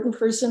important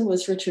person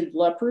was Richard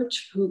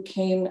Lepperch, who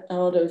came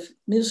out of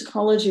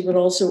musicology, but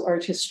also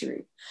art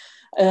history.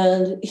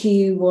 And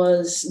he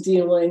was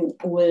dealing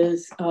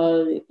with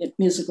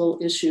musical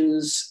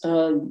issues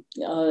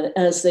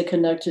as they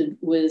connected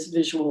with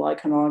visual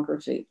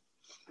iconography.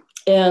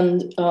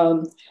 And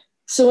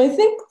so I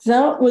think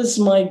that was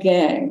my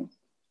gang.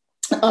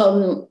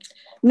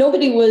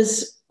 Nobody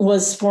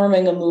was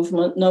forming a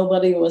movement.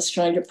 Nobody was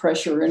trying to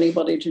pressure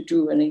anybody to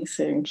do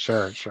anything.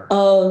 Sure.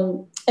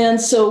 And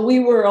so we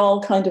were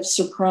all kind of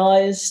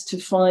surprised to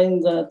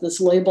find that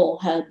this label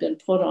had been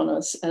put on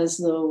us as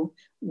though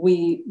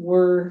we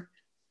were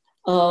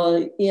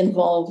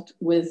involved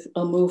with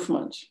a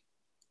movement.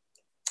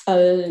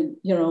 I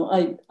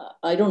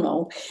don't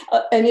know.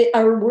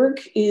 Our work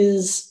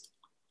is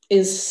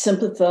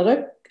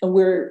sympathetic.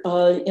 We're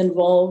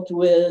involved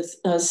with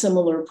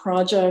similar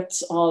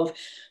projects of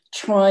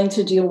trying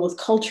to deal with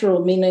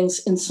cultural meanings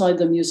inside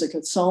the music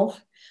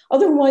itself.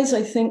 Otherwise,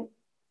 I think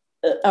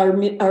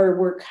our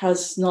work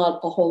has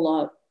not a whole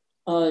lot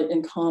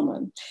in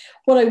common.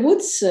 What I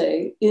would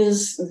say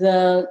is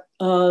that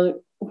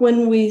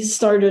when we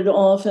started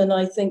off, and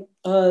I think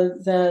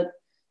that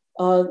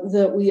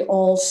we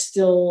all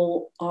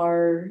still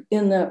are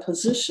in that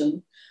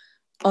position,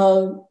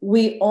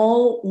 we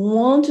all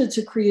wanted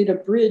to create a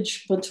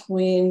bridge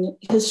between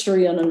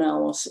history and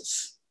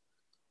analysis.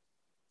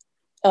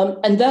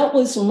 And that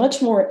was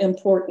much more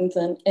important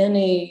than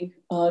any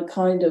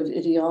kind of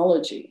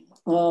ideology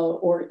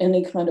or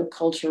any kind of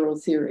cultural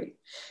theory.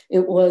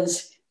 It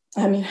was,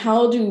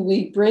 how do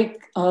we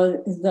break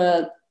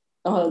that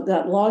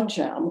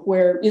logjam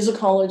where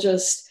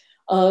musicologists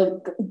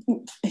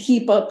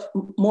heap up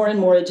more and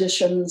more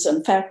additions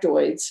and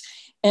factoids,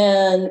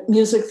 and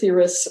music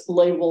theorists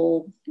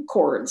label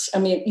chords?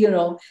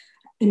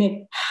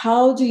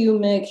 How do you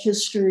make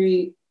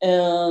history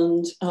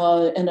and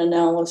an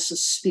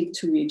analysis speak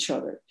to each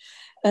other?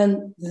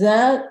 And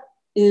that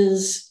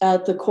is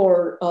at the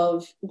core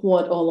of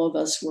what all of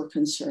us were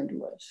concerned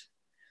with.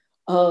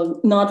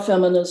 Not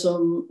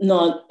feminism,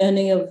 not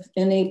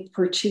any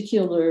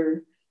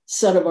particular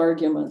set of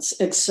arguments,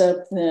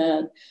 except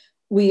that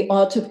we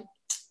ought to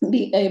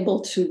be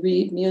able to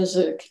read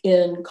music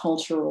in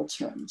cultural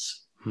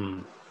terms.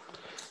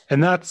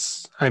 And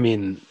that's,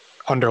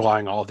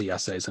 underlying all the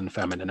essays in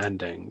Feminine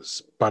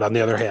Endings. But on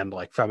the other hand,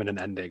 like Feminine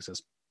Endings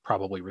is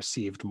probably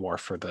received more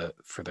for the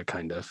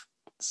kind of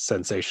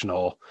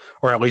sensational,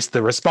 or at least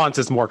the response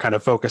is more kind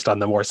of focused on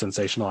the more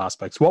sensational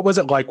aspects. What was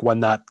it like when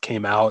that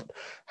came out?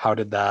 How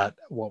did that,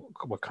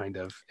 what kind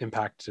of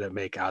impact did it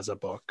make as a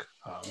book?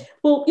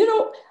 Well,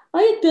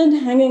 I had been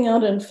hanging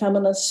out in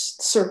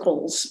feminist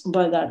circles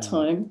by that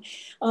time.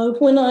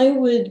 When I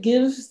would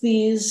give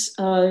these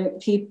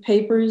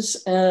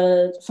papers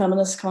at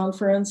feminist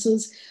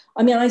conferences,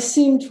 I mean, I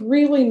seemed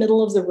really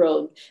middle of the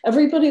road.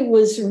 Everybody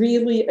was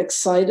really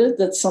excited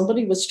that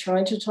somebody was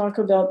trying to talk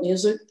about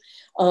music.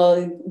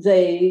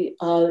 They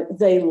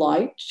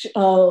liked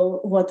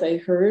what they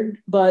heard,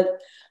 but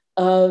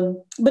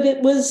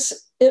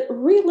it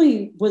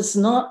really was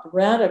not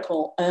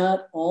radical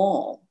at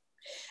all.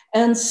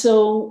 And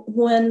so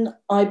when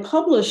I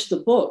published the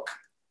book,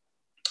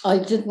 I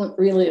didn't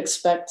really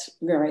expect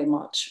very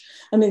much.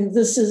 I mean,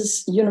 this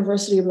is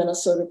University of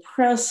Minnesota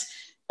Press.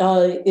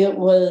 It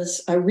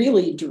was a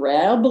really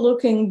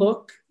drab-looking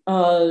book.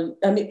 I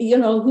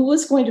mean, who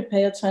was going to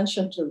pay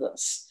attention to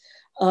this?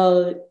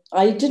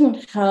 I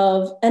didn't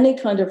have any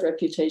kind of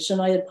reputation.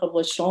 I had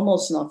published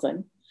almost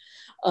nothing.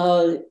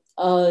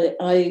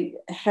 I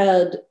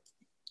had,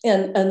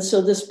 and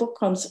so this book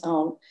comes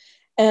out.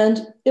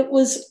 And it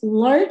was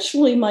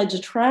largely my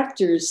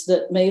detractors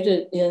that made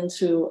it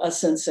into a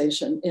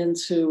sensation,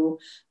 into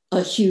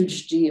a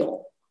huge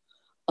deal.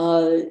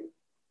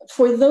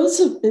 For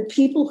those of the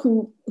people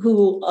who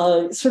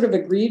sort of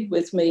agreed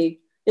with me,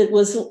 it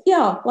was,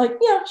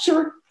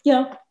 sure,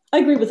 yeah, I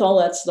agree with all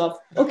that stuff.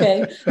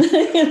 Okay,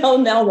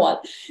 now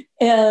what?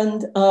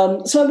 And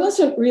so I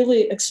wasn't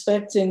really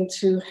expecting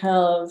to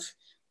have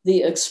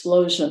the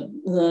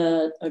explosion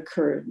that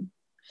occurred.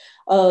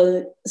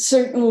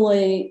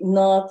 Certainly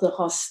not the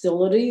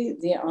hostility,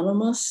 the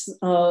animus,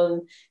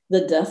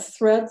 the death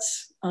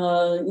threats.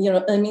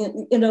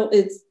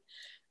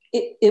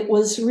 It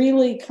was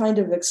really kind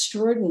of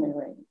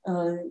extraordinary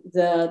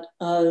that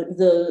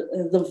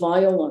the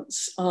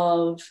violence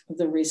of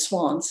the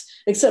response.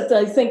 Except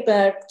I think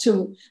back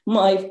to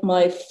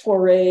my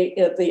foray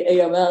at the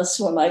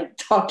AMS when I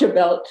talked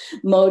about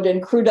Mode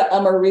and Cruda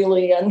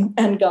Amarilli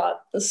and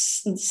got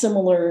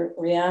similar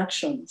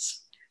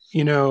reactions.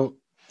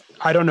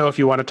 I don't know if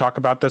you want to talk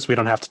about this. We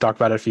don't have to talk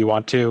about it if you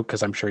want to,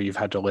 because I'm sure you've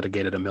had to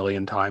litigate it a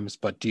million times.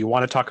 But do you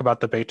want to talk about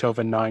the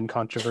Beethoven 9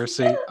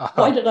 controversy?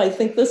 Why did I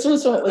think this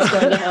was what was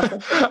going to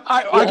happen?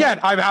 Again,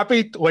 I'm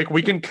happy. Like,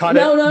 we can cut it.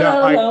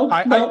 No.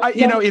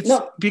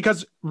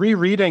 Because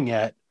rereading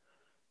it,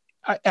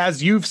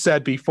 as you've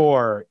said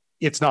before,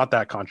 it's not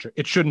that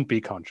it shouldn't be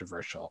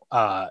controversial.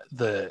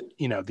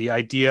 The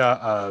idea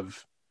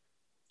of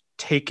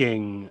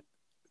taking,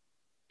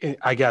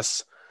 I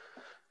guess,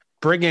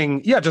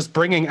 bringing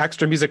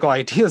extra musical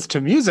ideas to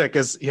music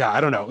is,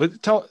 I don't know.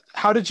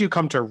 How did you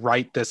come to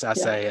write this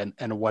essay,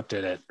 and what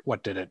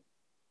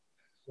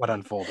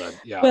unfolded?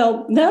 Yeah.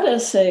 Well, that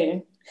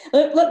essay,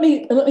 let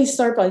me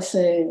start by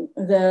saying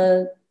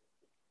that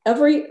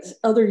every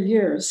other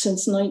year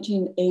since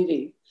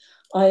 1980,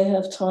 I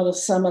have taught a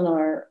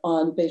seminar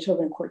on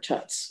Beethoven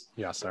quartets.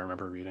 Yes, I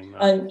remember reading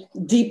that. I'm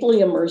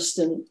deeply immersed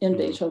in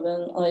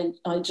Beethoven.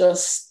 I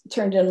just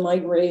turned in my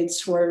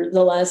grades for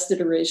the last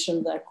iteration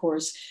of that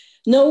course.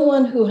 No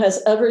one who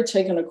has ever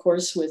taken a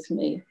course with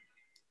me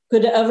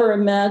could ever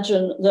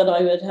imagine that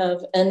I would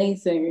have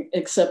anything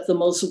except the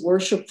most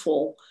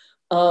worshipful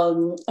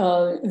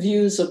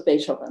views of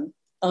Beethoven.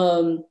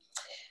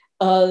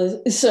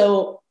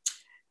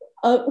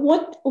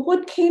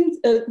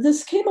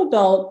 This came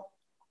about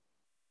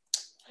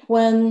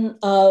when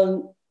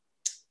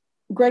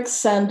Greg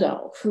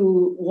Sandow,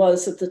 who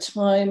was at the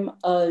time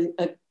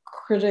a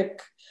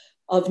critic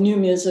of new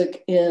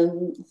music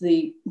in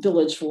the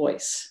Village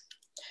Voice,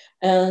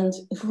 and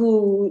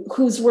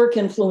whose work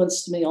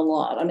influenced me a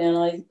lot. I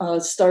mean, I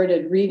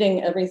started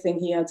reading everything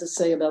he had to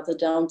say about the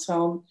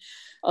downtown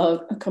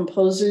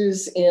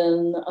composers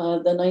in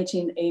the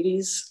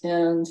 1980s,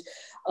 and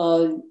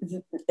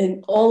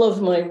all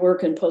of my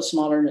work in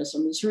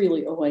postmodernism is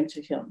really owing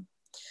to him.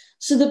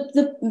 So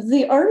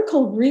the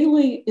article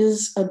really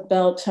is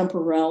about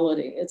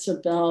temporality. It's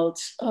about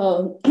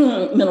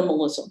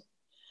minimalism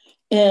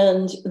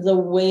and the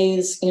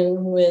ways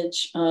in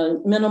which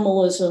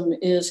minimalism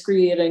is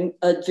creating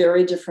a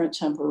very different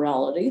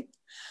temporality.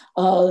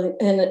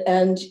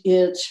 And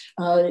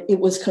it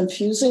was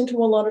confusing to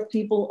a lot of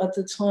people at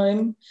the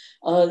time.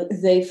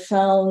 They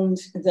found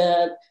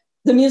that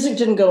the music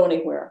didn't go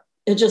anywhere.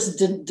 It just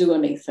didn't do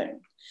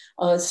anything.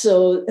 And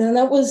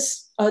that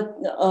was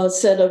a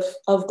set of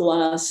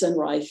Glass and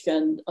Reich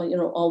and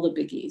all the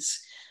biggies.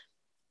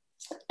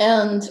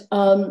 And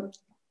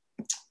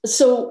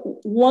so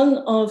one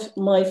of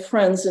my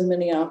friends in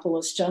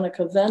Minneapolis,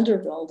 Janneke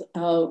Vanderveld,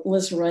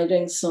 was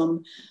writing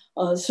some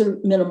sort of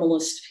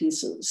minimalist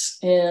pieces,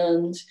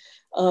 and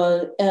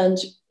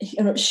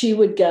she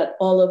would get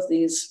all of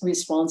these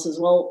responses.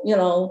 Well,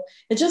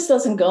 it just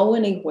doesn't go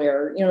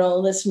anywhere.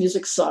 This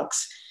music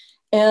sucks,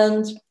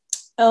 and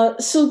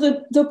so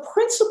the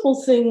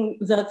principal thing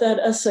that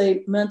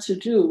essay meant to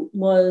do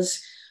was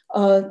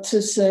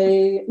to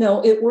say,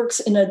 no, it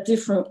works in a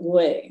different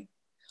way.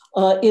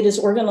 It is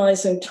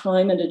organizing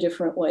time in a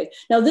different way.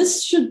 Now,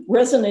 this should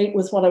resonate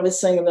with what I was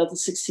saying about the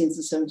 16th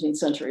and 17th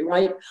century,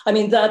 right? I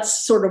mean,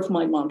 that's sort of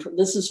my mantra.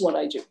 This is what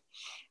I do.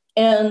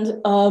 And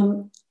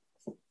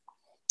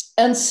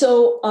And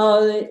so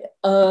I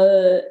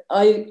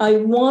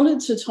wanted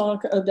to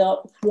talk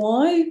about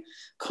why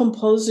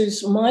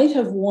composers might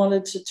have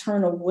wanted to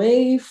turn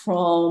away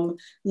from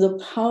the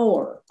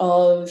power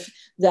of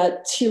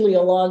that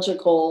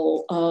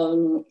teleological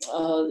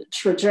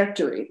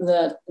trajectory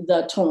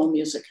that tonal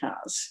music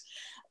has.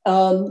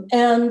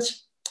 And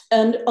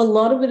a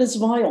lot of it is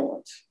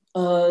violent.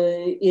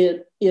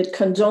 It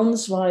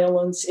condones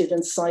violence, it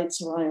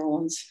incites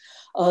violence.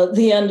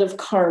 The end of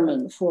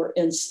Carmen, for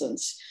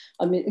instance.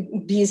 I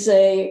mean,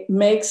 Bizet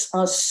makes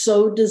us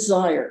so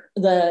desire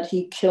that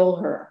he kill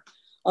her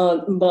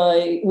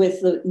with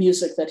the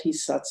music that he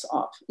sets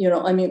up. You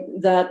know, I mean,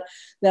 that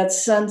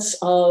sense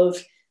of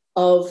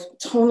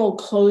tonal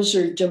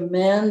closure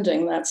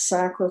demanding that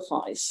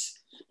sacrifice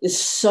is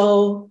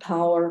so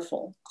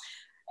powerful.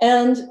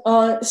 And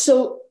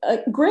so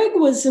Greg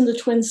was in the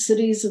Twin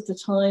Cities at the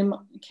time.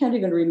 I can't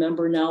even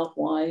remember now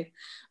why,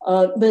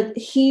 but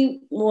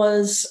he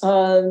was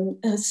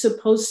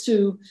supposed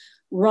to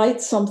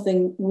write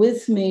something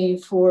with me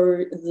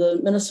for the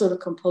Minnesota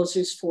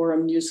Composers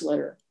Forum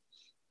newsletter.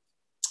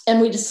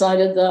 And we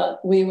decided that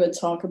we would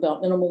talk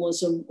about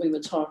minimalism, we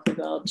would talk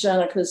about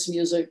Janica's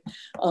music,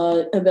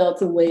 about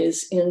the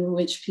ways in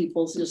which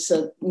people just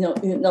said, no,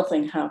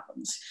 nothing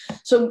happens.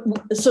 So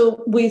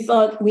we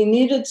thought we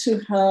needed to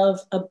have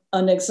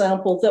an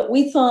example that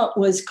we thought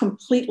was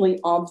completely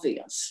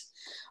obvious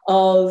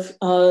of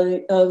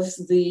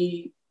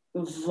the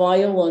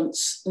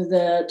violence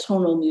that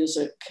tonal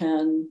music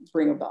can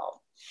bring about.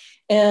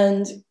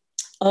 And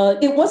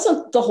it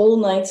wasn't the whole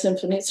Ninth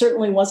Symphony. It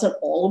certainly wasn't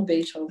all of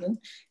Beethoven.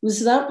 It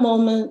was that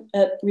moment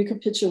at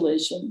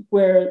recapitulation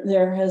where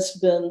there has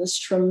been this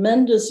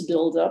tremendous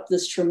buildup,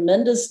 this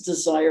tremendous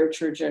desire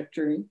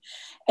trajectory.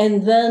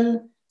 And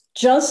then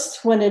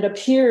just when it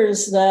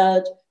appears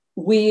that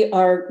we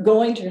are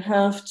going to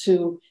have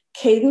to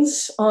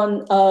cadence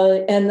on,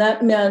 and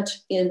that meant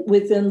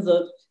within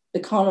the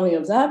economy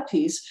of that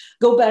piece,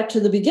 go back to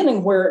the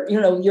beginning where,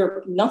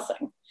 you're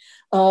nothing.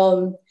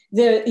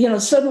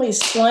 Suddenly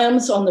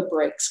slams on the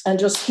brakes and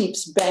just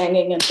keeps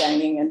banging and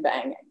banging and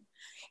banging.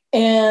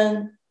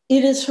 And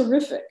it is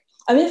horrific.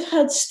 I mean, I've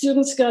had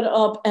students get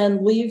up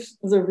and leave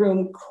the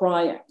room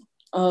crying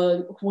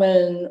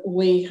when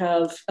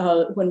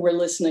we're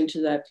listening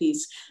to that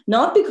piece.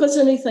 Not because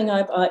anything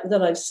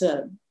that I've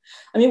said.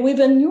 I mean, we've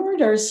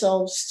inured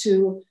ourselves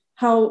to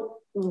how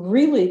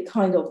really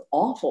kind of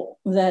awful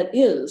that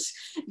is.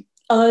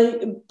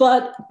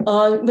 But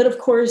of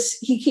course,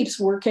 he keeps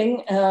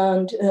working,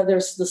 and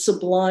there's the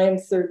sublime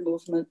third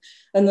movement.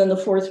 And then the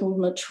fourth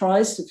movement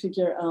tries to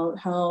figure out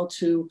how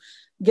to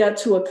get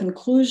to a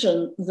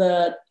conclusion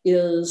that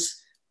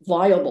is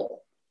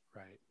viable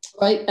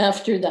right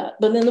after that.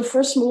 But in the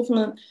first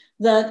movement,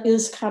 that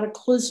is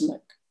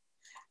cataclysmic.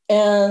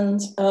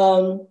 And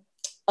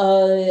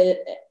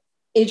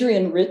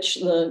Adrienne Rich,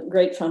 the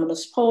great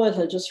feminist poet,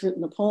 had just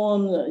written a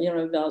poem,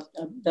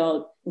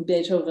 about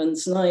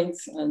Beethoven's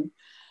Ninth, and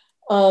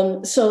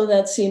so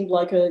that seemed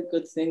like a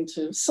good thing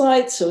to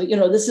cite. So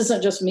this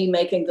isn't just me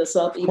making this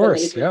up. Of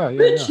course, even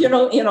Rich,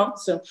 yeah.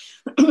 So,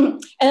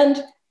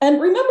 and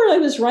remember, I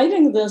was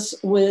writing this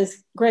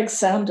with Greg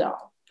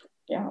Sandow,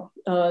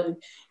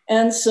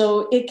 and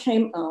so it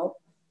came out.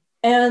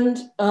 And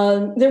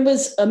there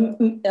was a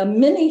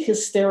mini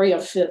hysteria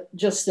fit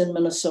just in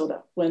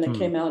Minnesota when it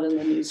came out in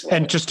the newsletter.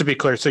 And just to be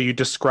clear, so you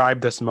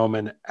describe this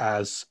moment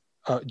as,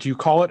 do you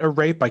call it a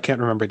rape? I can't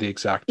remember the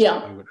exact.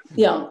 Yeah,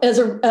 as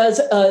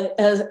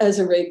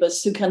a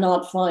rapist who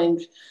cannot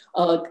find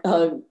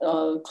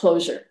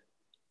closure,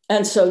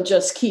 and so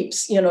just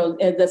keeps,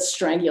 that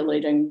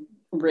strangulating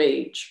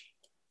rage.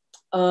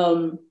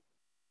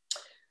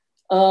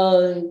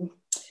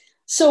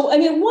 So, I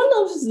mean, one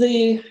of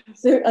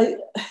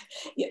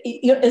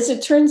as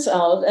it turns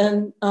out,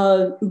 and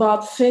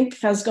Bob Fink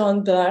has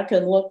gone back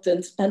and looked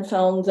and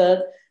found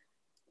that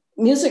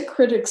music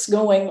critics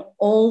going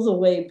all the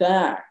way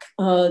back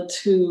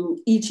to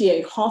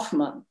E.T.A.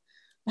 Hoffman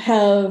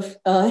have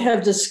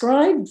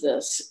described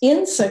this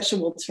in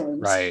sexual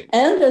terms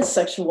and as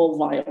sexual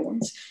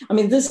violence. I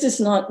mean, this is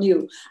not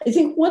new. I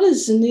think what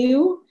is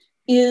new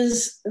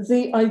is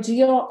the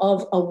idea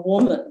of a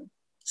woman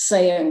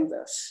saying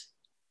this.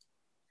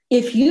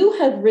 If you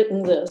had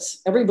written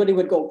this, everybody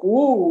would go,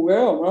 "Whoa,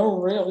 well,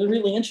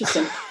 really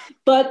interesting."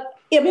 But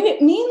I mean,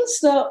 it means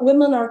that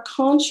women are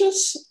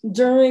conscious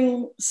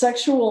during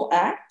sexual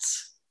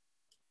acts,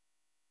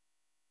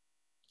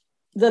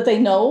 that they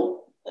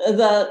know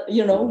that,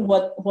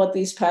 what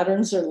these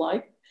patterns are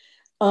like.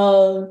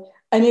 I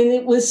mean,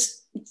 it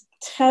was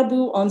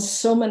taboo on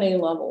so many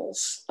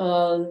levels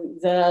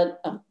that,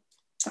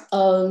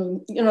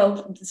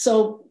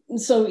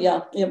 so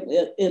yeah,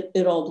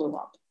 it all blew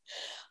up.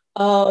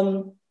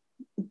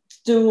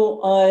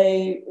 Do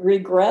I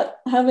regret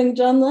having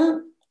done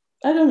that?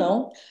 I don't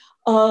know.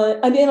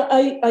 I mean,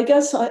 I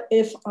guess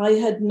if I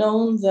had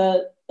known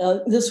that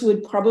this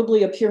would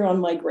probably appear on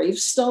my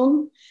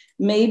gravestone,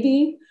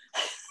 maybe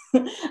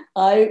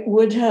I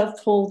would have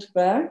pulled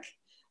back.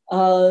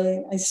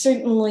 I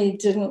certainly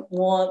didn't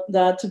want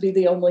that to be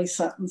the only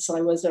sentence I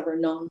was ever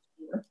known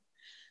for.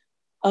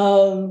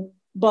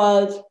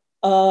 But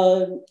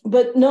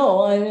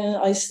no, I mean,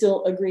 I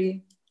still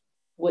agree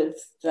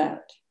with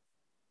that.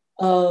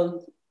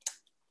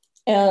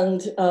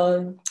 And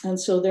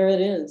so there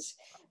it is.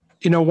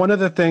 One of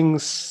the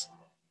things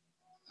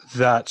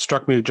that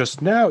struck me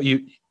just now,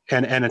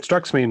 and it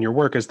strikes me in your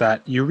work, is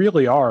that you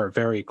really are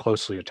very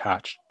closely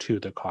attached to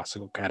the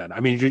classical canon.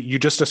 I mean, you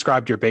just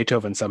described your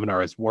Beethoven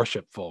seminar as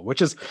worshipful,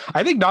 which is,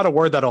 I think, not a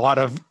word that a lot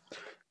of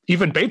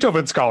even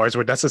Beethoven scholars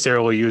would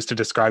necessarily use to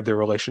describe their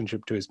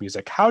relationship to his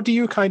music. How do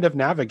you kind of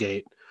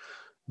navigate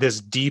this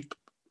deep,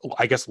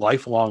 I guess,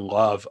 lifelong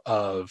love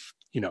of,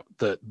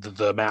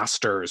 the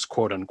masters,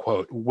 quote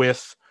unquote,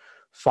 with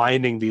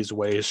finding these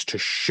ways to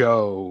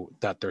show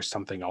that there's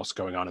something else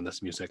going on in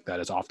this music that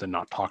is often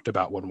not talked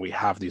about when we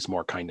have these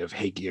more kind of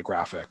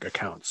hagiographic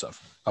accounts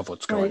of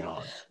what's going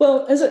on?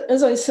 Well,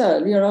 as I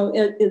said,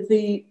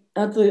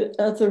 at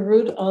the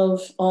root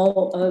of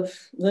all of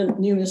the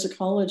new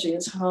musicology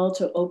is how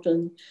to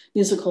open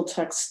musical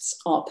texts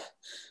up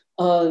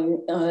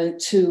to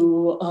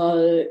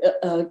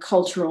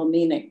cultural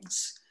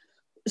meanings.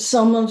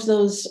 Some of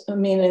those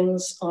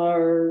meanings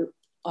are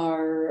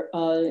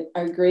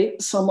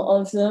great. Some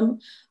of them,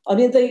 I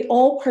mean, they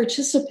all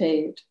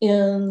participate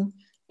in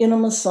a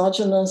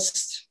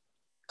misogynist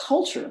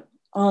culture.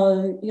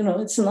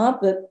 It's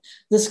not that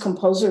this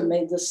composer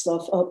made this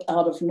stuff up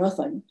out of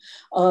nothing.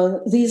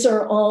 These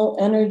are all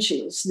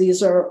energies.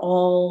 These are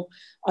all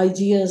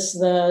ideas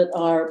that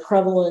are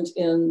prevalent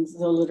in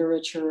the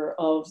literature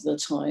of the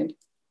time.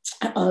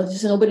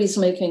 Nobody's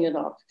making it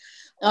up.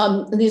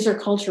 These are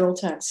cultural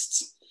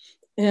texts,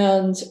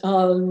 and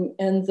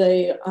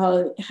they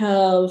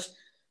have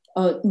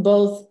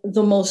both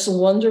the most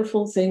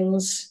wonderful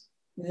things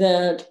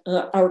that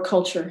our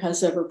culture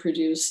has ever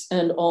produced,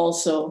 and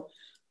also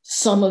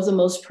some of the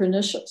most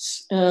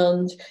pernicious.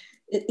 And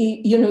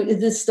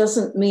this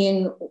doesn't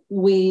mean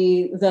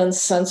we then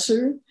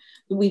censor.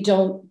 We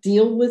don't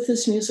deal with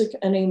this music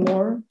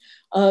anymore.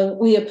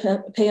 We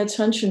pay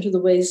attention to the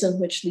ways in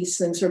which these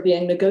things are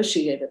being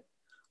negotiated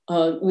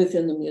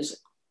within the music.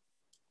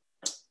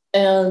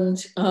 And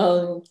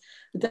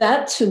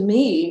that, to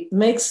me,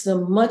 makes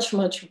them much,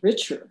 much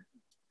richer.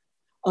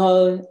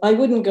 I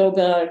wouldn't go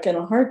back in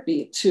a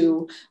heartbeat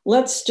to,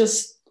 let's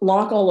just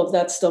lock all of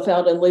that stuff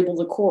out and label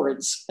the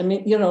chords. I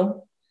mean,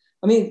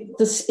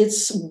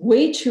 it's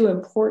way too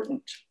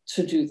important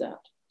to do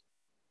that.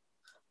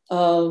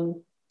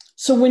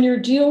 So when you're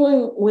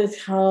dealing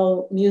with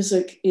how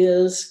music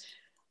is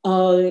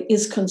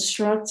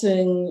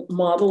constructing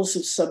models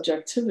of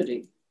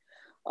subjectivity,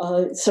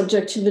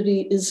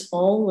 subjectivity is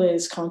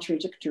always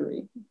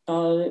contradictory.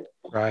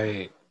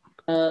 Right.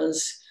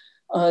 As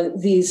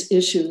these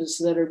issues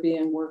that are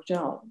being worked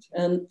out.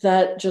 And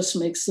that just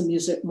makes the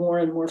music more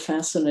and more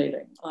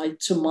fascinating,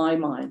 to my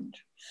mind.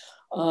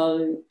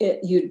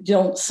 You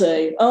don't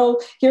say,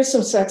 oh, here's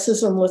some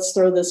sexism, let's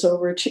throw this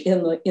over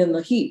in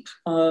the heap.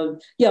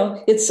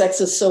 It's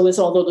sexist, so is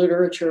all the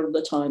literature of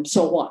the time.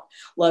 So what?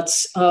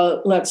 Let's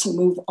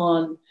move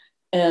on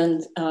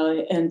and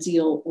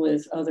deal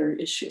with other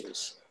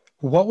issues.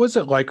 What was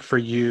it like for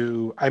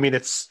you? I mean,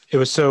 it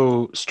was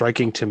so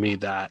striking to me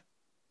that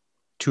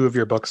two of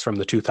your books from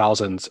the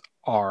 2000s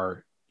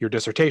are your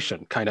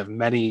dissertation, kind of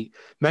many,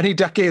 many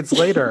decades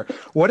later.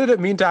 What did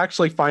it mean to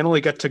actually finally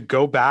get to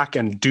go back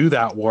and do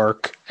that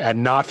work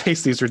and not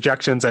face these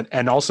rejections,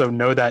 and also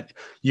know that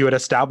you had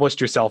established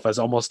yourself as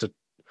almost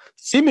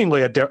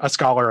seemingly a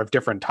scholar of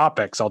different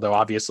topics, although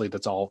obviously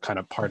that's all kind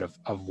of part of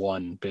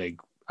one big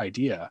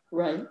idea.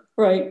 Right.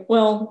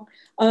 Well,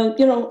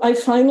 I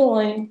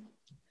finally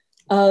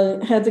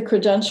had the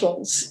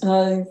credentials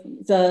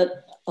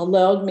that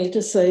allowed me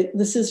to say,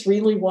 this is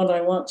really what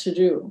I want to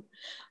do.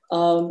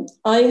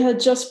 I had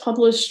just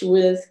published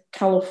with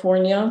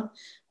California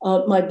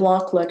my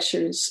block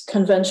lectures,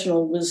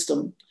 Conventional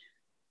Wisdom,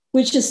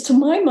 which is, to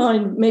my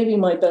mind, maybe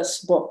my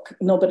best book.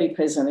 Nobody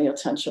pays any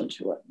attention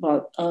to it,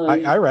 but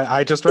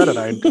I just read it.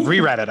 I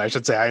reread it, I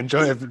should say. I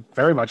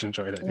very much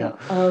enjoyed it. Yeah.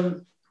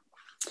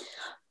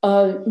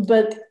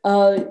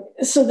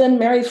 So then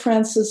Mary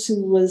Frances,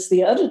 who was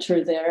the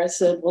editor there,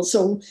 said, well,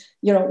 so,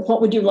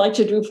 what would you like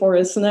to do for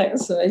us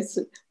next? And I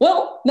said,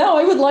 well, now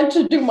I would like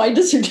to do my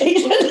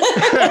dissertation.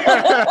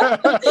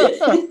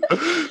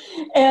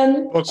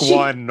 And book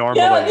one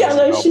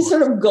normally. She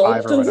sort of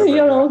gulped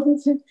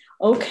and said,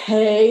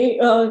 okay.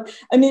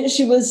 I mean,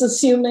 she was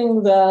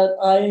assuming that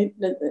I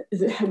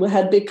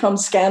had become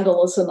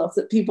scandalous enough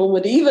that people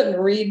would even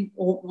read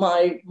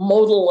my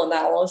modal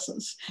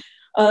analysis.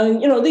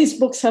 These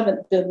books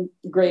haven't been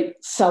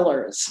great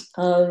sellers,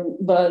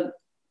 but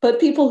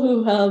people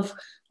who have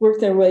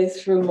worked their way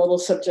through modal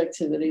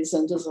subjectivities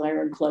and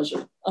desire and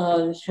pleasure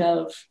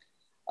have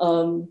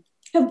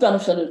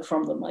benefited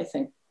from them, I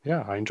think.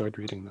 Yeah, I enjoyed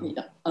reading them.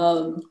 Yeah.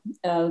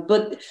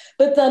 But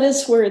that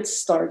is where it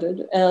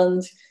started,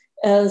 and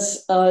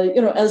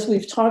as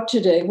we've talked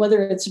today,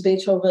 whether it's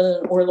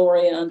Beethoven or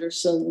Laurie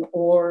Anderson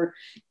or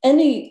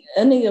any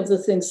of the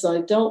things that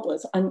I've dealt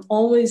with, I'm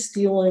always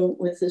dealing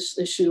with this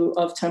issue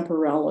of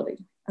temporality.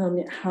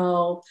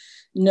 How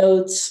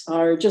notes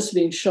are just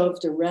being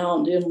shoved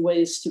around in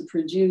ways to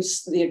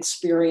produce the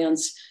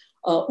experience,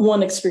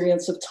 one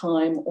experience of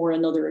time or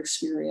another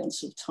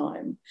experience of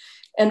time.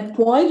 And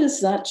why does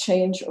that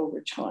change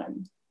over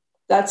time?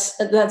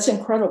 That's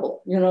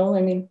incredible.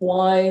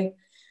 Why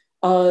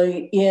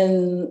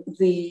in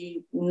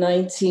the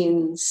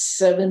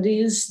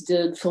 1970s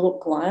did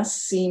Philip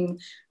Glass seem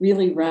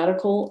really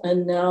radical,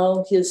 and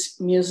now his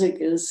music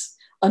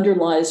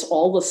underlies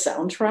all the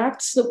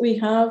soundtracks that we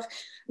have?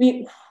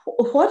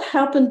 What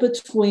happened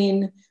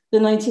between the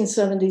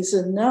 1970s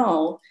and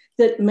now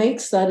that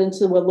makes that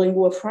into a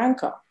lingua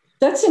franca?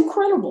 That's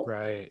incredible.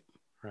 Right.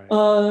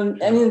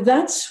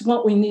 That's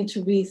what we need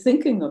to be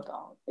thinking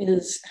about,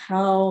 is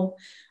how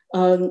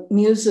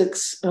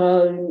music's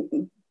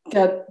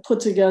got put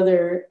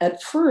together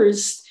at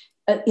first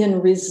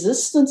in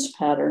resistance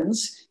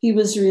patterns. He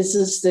was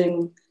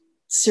resisting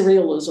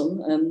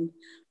serialism and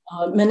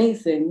many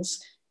things.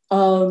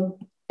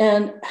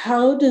 And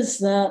how does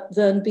that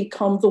then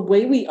become the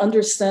way we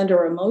understand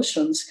our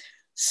emotions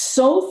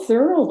so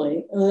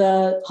thoroughly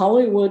that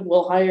Hollywood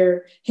will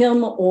hire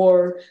him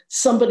or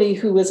somebody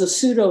who is a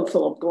pseudo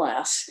Philip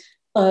Glass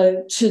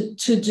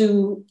to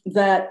do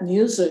that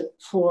music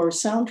for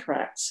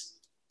soundtracks?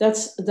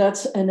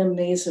 That's an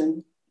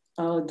amazing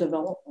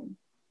development.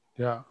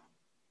 Yeah.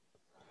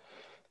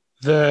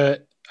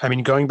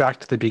 Going back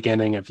to the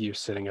beginning of you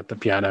sitting at the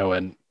piano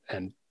and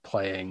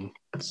playing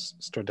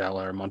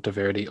Stradella or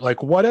Monteverdi,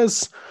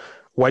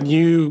 when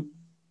you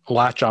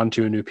latch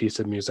onto a new piece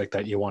of music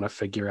that you want to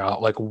figure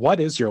out, what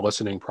is your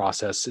listening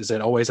process? Is it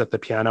always at the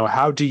piano?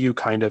 How do you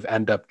kind of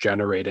end up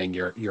generating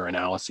your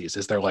analyses?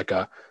 Is there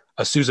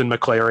a Susan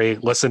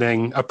McClary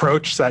listening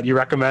approach that you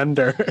recommend,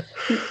 or?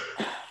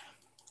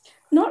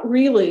 Not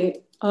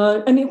really.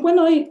 When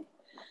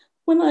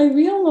I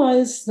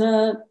realize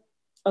that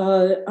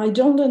I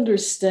don't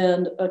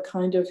understand a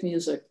kind of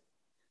music,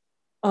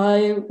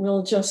 I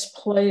will just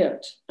play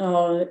it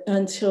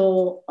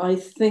until I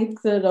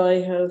think that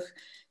I have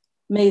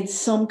made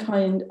some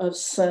kind of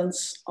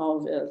sense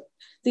of it.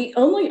 The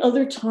only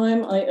other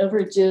time I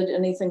ever did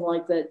anything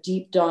like that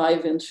deep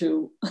dive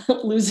into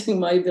losing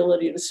my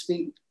ability to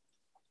speak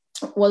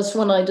was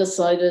when I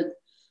decided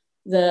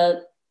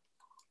that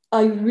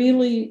I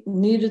really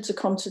needed to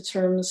come to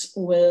terms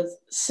with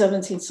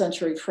 17th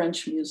century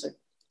French music,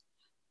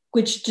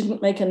 which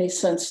didn't make any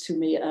sense to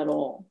me at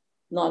all,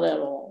 not at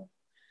all.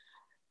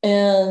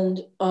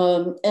 And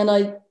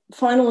I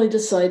finally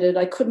decided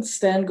I couldn't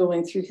stand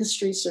going through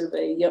History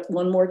Survey yet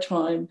one more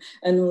time.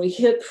 And when we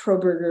hit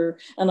Froberger,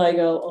 and I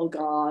go, oh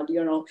God,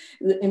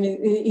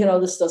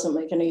 this doesn't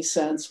make any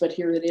sense, but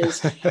here it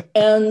is.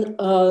 And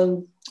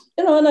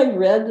I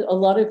read a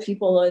lot of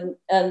people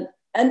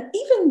and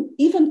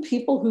even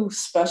people who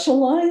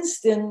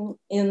specialized in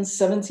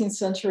 17th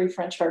century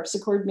French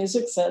harpsichord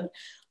music said,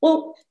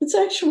 well, it's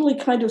actually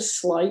kind of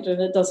slight and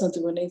it doesn't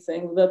do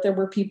anything, that there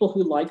were people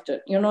who liked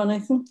it, and I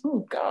think,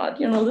 oh God,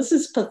 this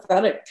is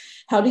pathetic.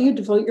 How do you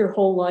devote your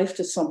whole life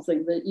to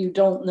something that you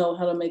don't know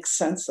how to make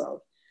sense of?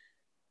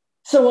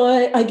 So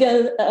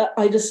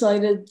I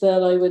decided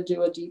that I would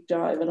do a deep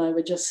dive and I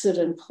would just sit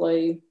and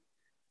play.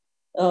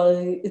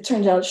 It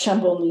turned out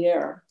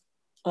Chambonnière,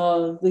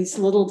 these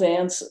little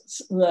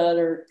dances that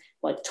are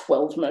like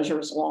 12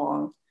 measures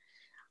long,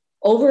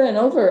 over and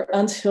over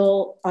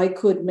until I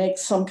could make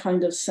some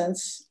kind of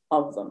sense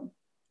of them.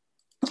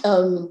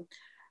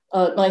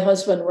 My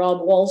husband,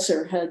 Rob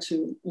Walser, had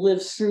to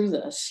live through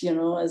this,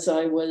 as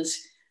I was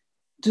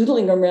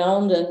doodling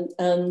around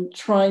and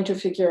trying to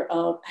figure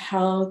out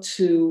how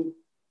to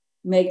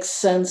make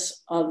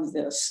sense of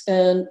this.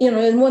 And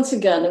once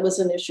again, it was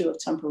an issue of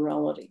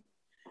temporality.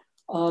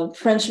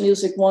 French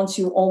music wants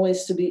you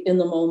always to be in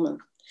the moment.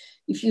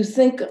 If you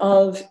think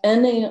of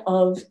any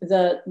of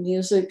that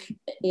music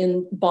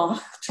in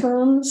Bach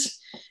terms,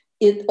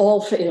 it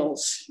all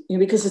fails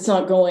because it's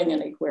not going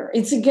anywhere.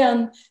 It's,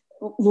 again,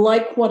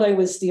 like what I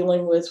was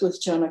dealing with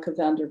Janneke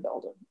van der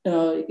Velde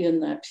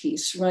in that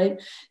piece,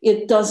 right?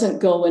 It doesn't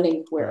go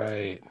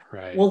anywhere.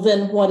 Right. Well,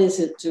 then what is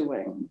it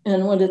doing?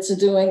 And what it's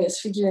doing is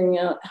figuring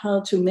out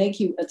how to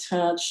make you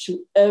attached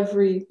to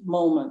every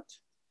moment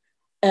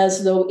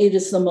as though it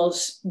is the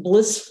most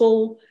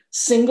blissful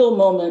single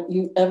moment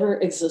you ever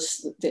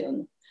existed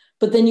in.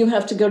 But then you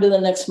have to go to the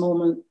next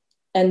moment,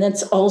 and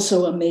that's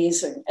also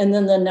amazing. And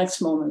then the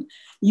next moment.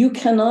 You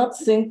cannot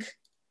think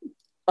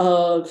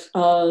of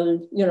no,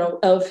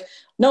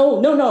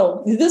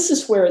 this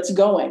is where it's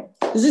going.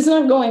 This is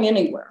not going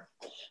anywhere.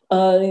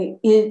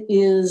 It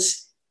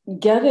is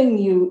getting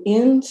you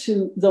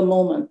into the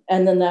moment,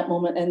 and then that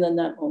moment, and then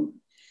that moment.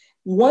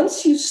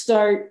 Once you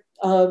start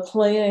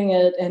playing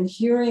it and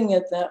hearing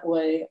it that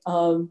way,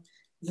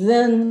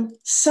 then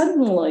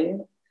suddenly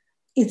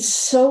it's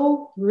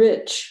so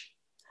rich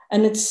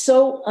and it's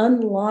so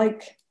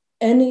unlike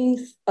any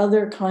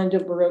other kind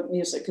of Baroque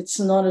music. It's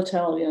not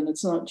Italian,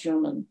 it's not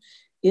German.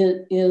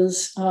 It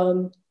is,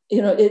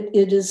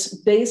 it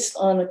is based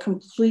on a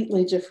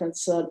completely different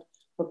set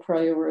of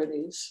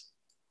priorities.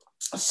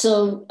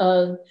 So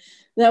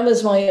that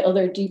was my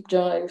other deep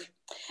dive.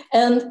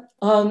 And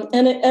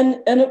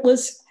it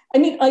was,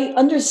 I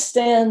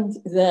understand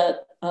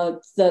that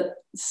that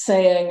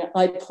saying,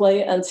 I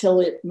play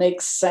until it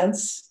makes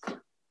sense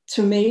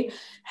to me,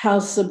 how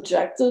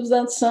subjective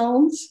that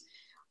sounds.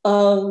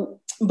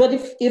 But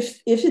if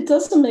it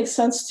doesn't make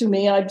sense to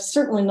me, I'm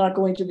certainly not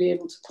going to be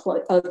able to play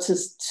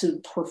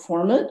to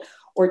perform it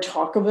or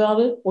talk about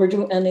it or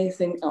do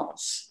anything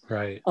else.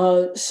 Right.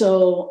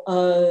 So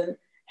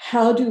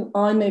how do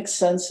I make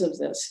sense of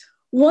this?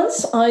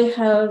 Once I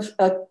have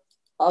a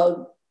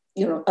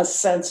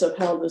sense of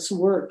how this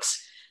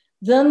works,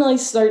 then I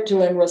start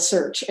doing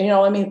research.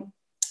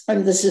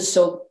 This is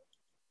so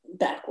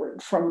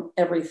backward from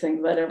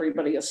everything that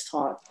everybody is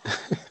taught.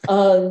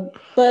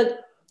 But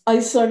I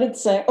started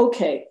saying,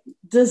 okay,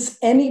 does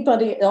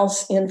anybody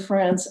else in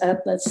France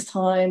at this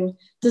time,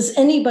 does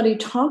anybody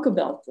talk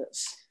about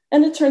this?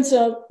 And it turns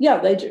out, yeah,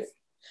 they do.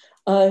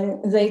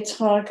 They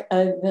talk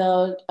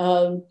about,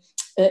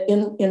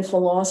 in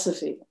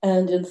philosophy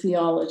and in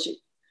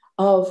theology,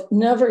 of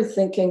never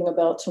thinking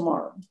about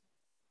tomorrow.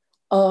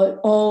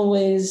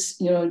 Always,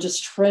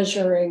 just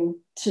treasuring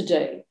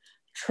today,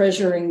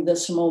 treasuring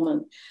this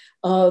moment.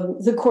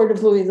 The court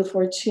of Louis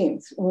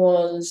XIV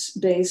was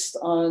based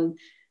on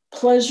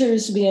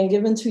pleasures being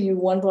given to you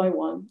one by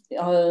one.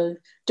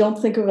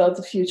 Don't think about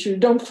the future.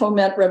 Don't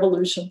foment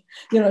revolution.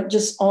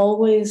 Just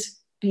always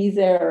be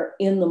there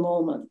in the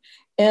moment.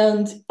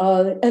 And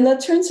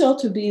that turns out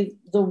to be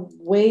the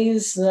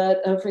ways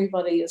that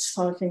everybody is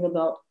talking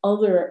about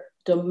other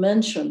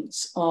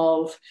dimensions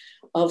of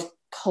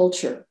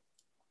culture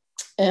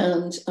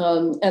and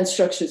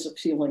structures of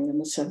feeling in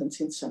the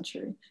 17th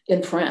century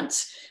in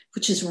France,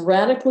 which is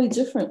radically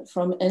different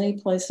from any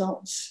place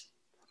else.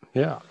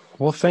 Yeah.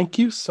 Well, thank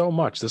you so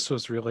much. This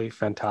was really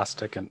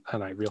fantastic, and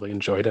I really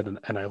enjoyed it,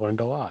 and I learned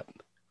a lot.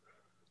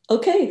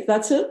 Okay,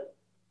 that's it?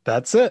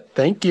 That's it.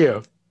 Thank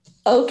you.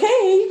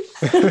 Okay.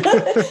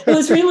 It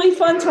was really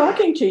fun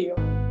talking to you.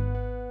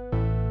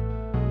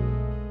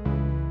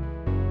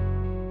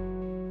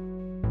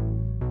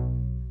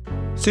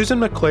 Susan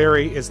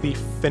McClary is the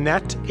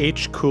Finette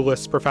H.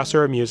 Coulis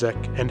Professor of Music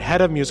and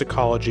Head of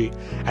Musicology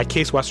at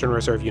Case Western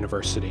Reserve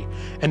University,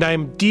 and I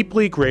am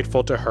deeply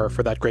grateful to her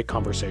for that great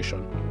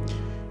conversation.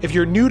 If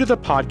you're new to the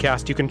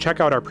podcast, you can check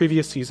out our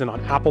previous season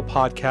on Apple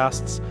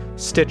Podcasts,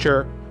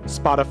 Stitcher,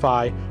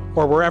 Spotify,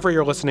 or wherever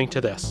you're listening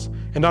to this,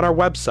 and on our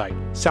website,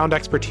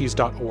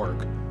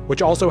 soundexpertise.org,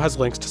 which also has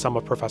links to some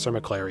of Professor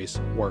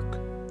McClary's work.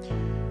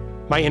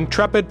 My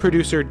intrepid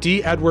producer,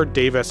 D. Edward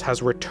Davis,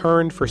 has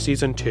returned for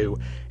Season 2,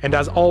 and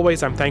as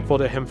always, I'm thankful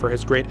to him for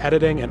his great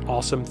editing and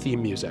awesome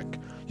theme music.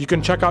 You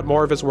can check out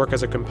more of his work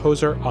as a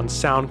composer on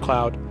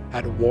SoundCloud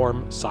at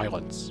Warm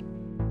Silence.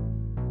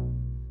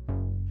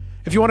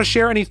 If you want to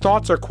share any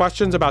thoughts or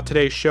questions about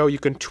today's show, you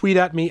can tweet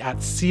at me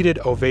at Seated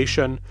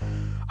Ovation.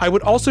 I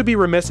would also be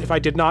remiss if I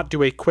did not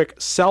do a quick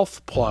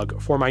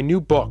self-plug for my new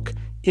book,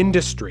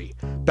 Industry,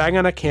 Bang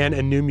on a Can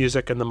and New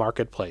Music in the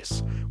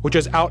Marketplace, which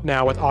is out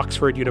now with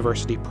Oxford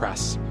University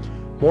Press.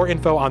 More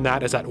info on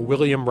that is at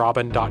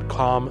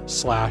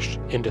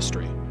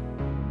williamrobin.com/industry.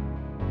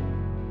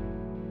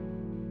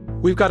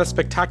 We've got a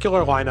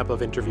spectacular lineup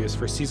of interviews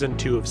for Season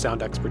 2 of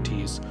Sound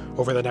Expertise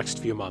over the next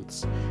few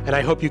months, and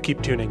I hope you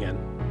keep tuning in.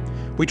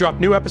 We drop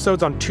new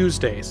episodes on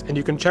Tuesdays, and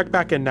you can check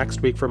back in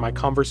next week for my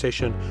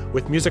conversation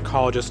with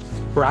musicologist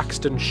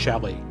Braxton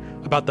Shelley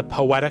about the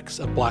poetics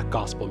of Black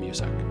gospel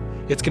music.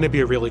 It's going to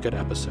be a really good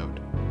episode.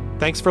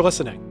 Thanks for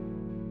listening.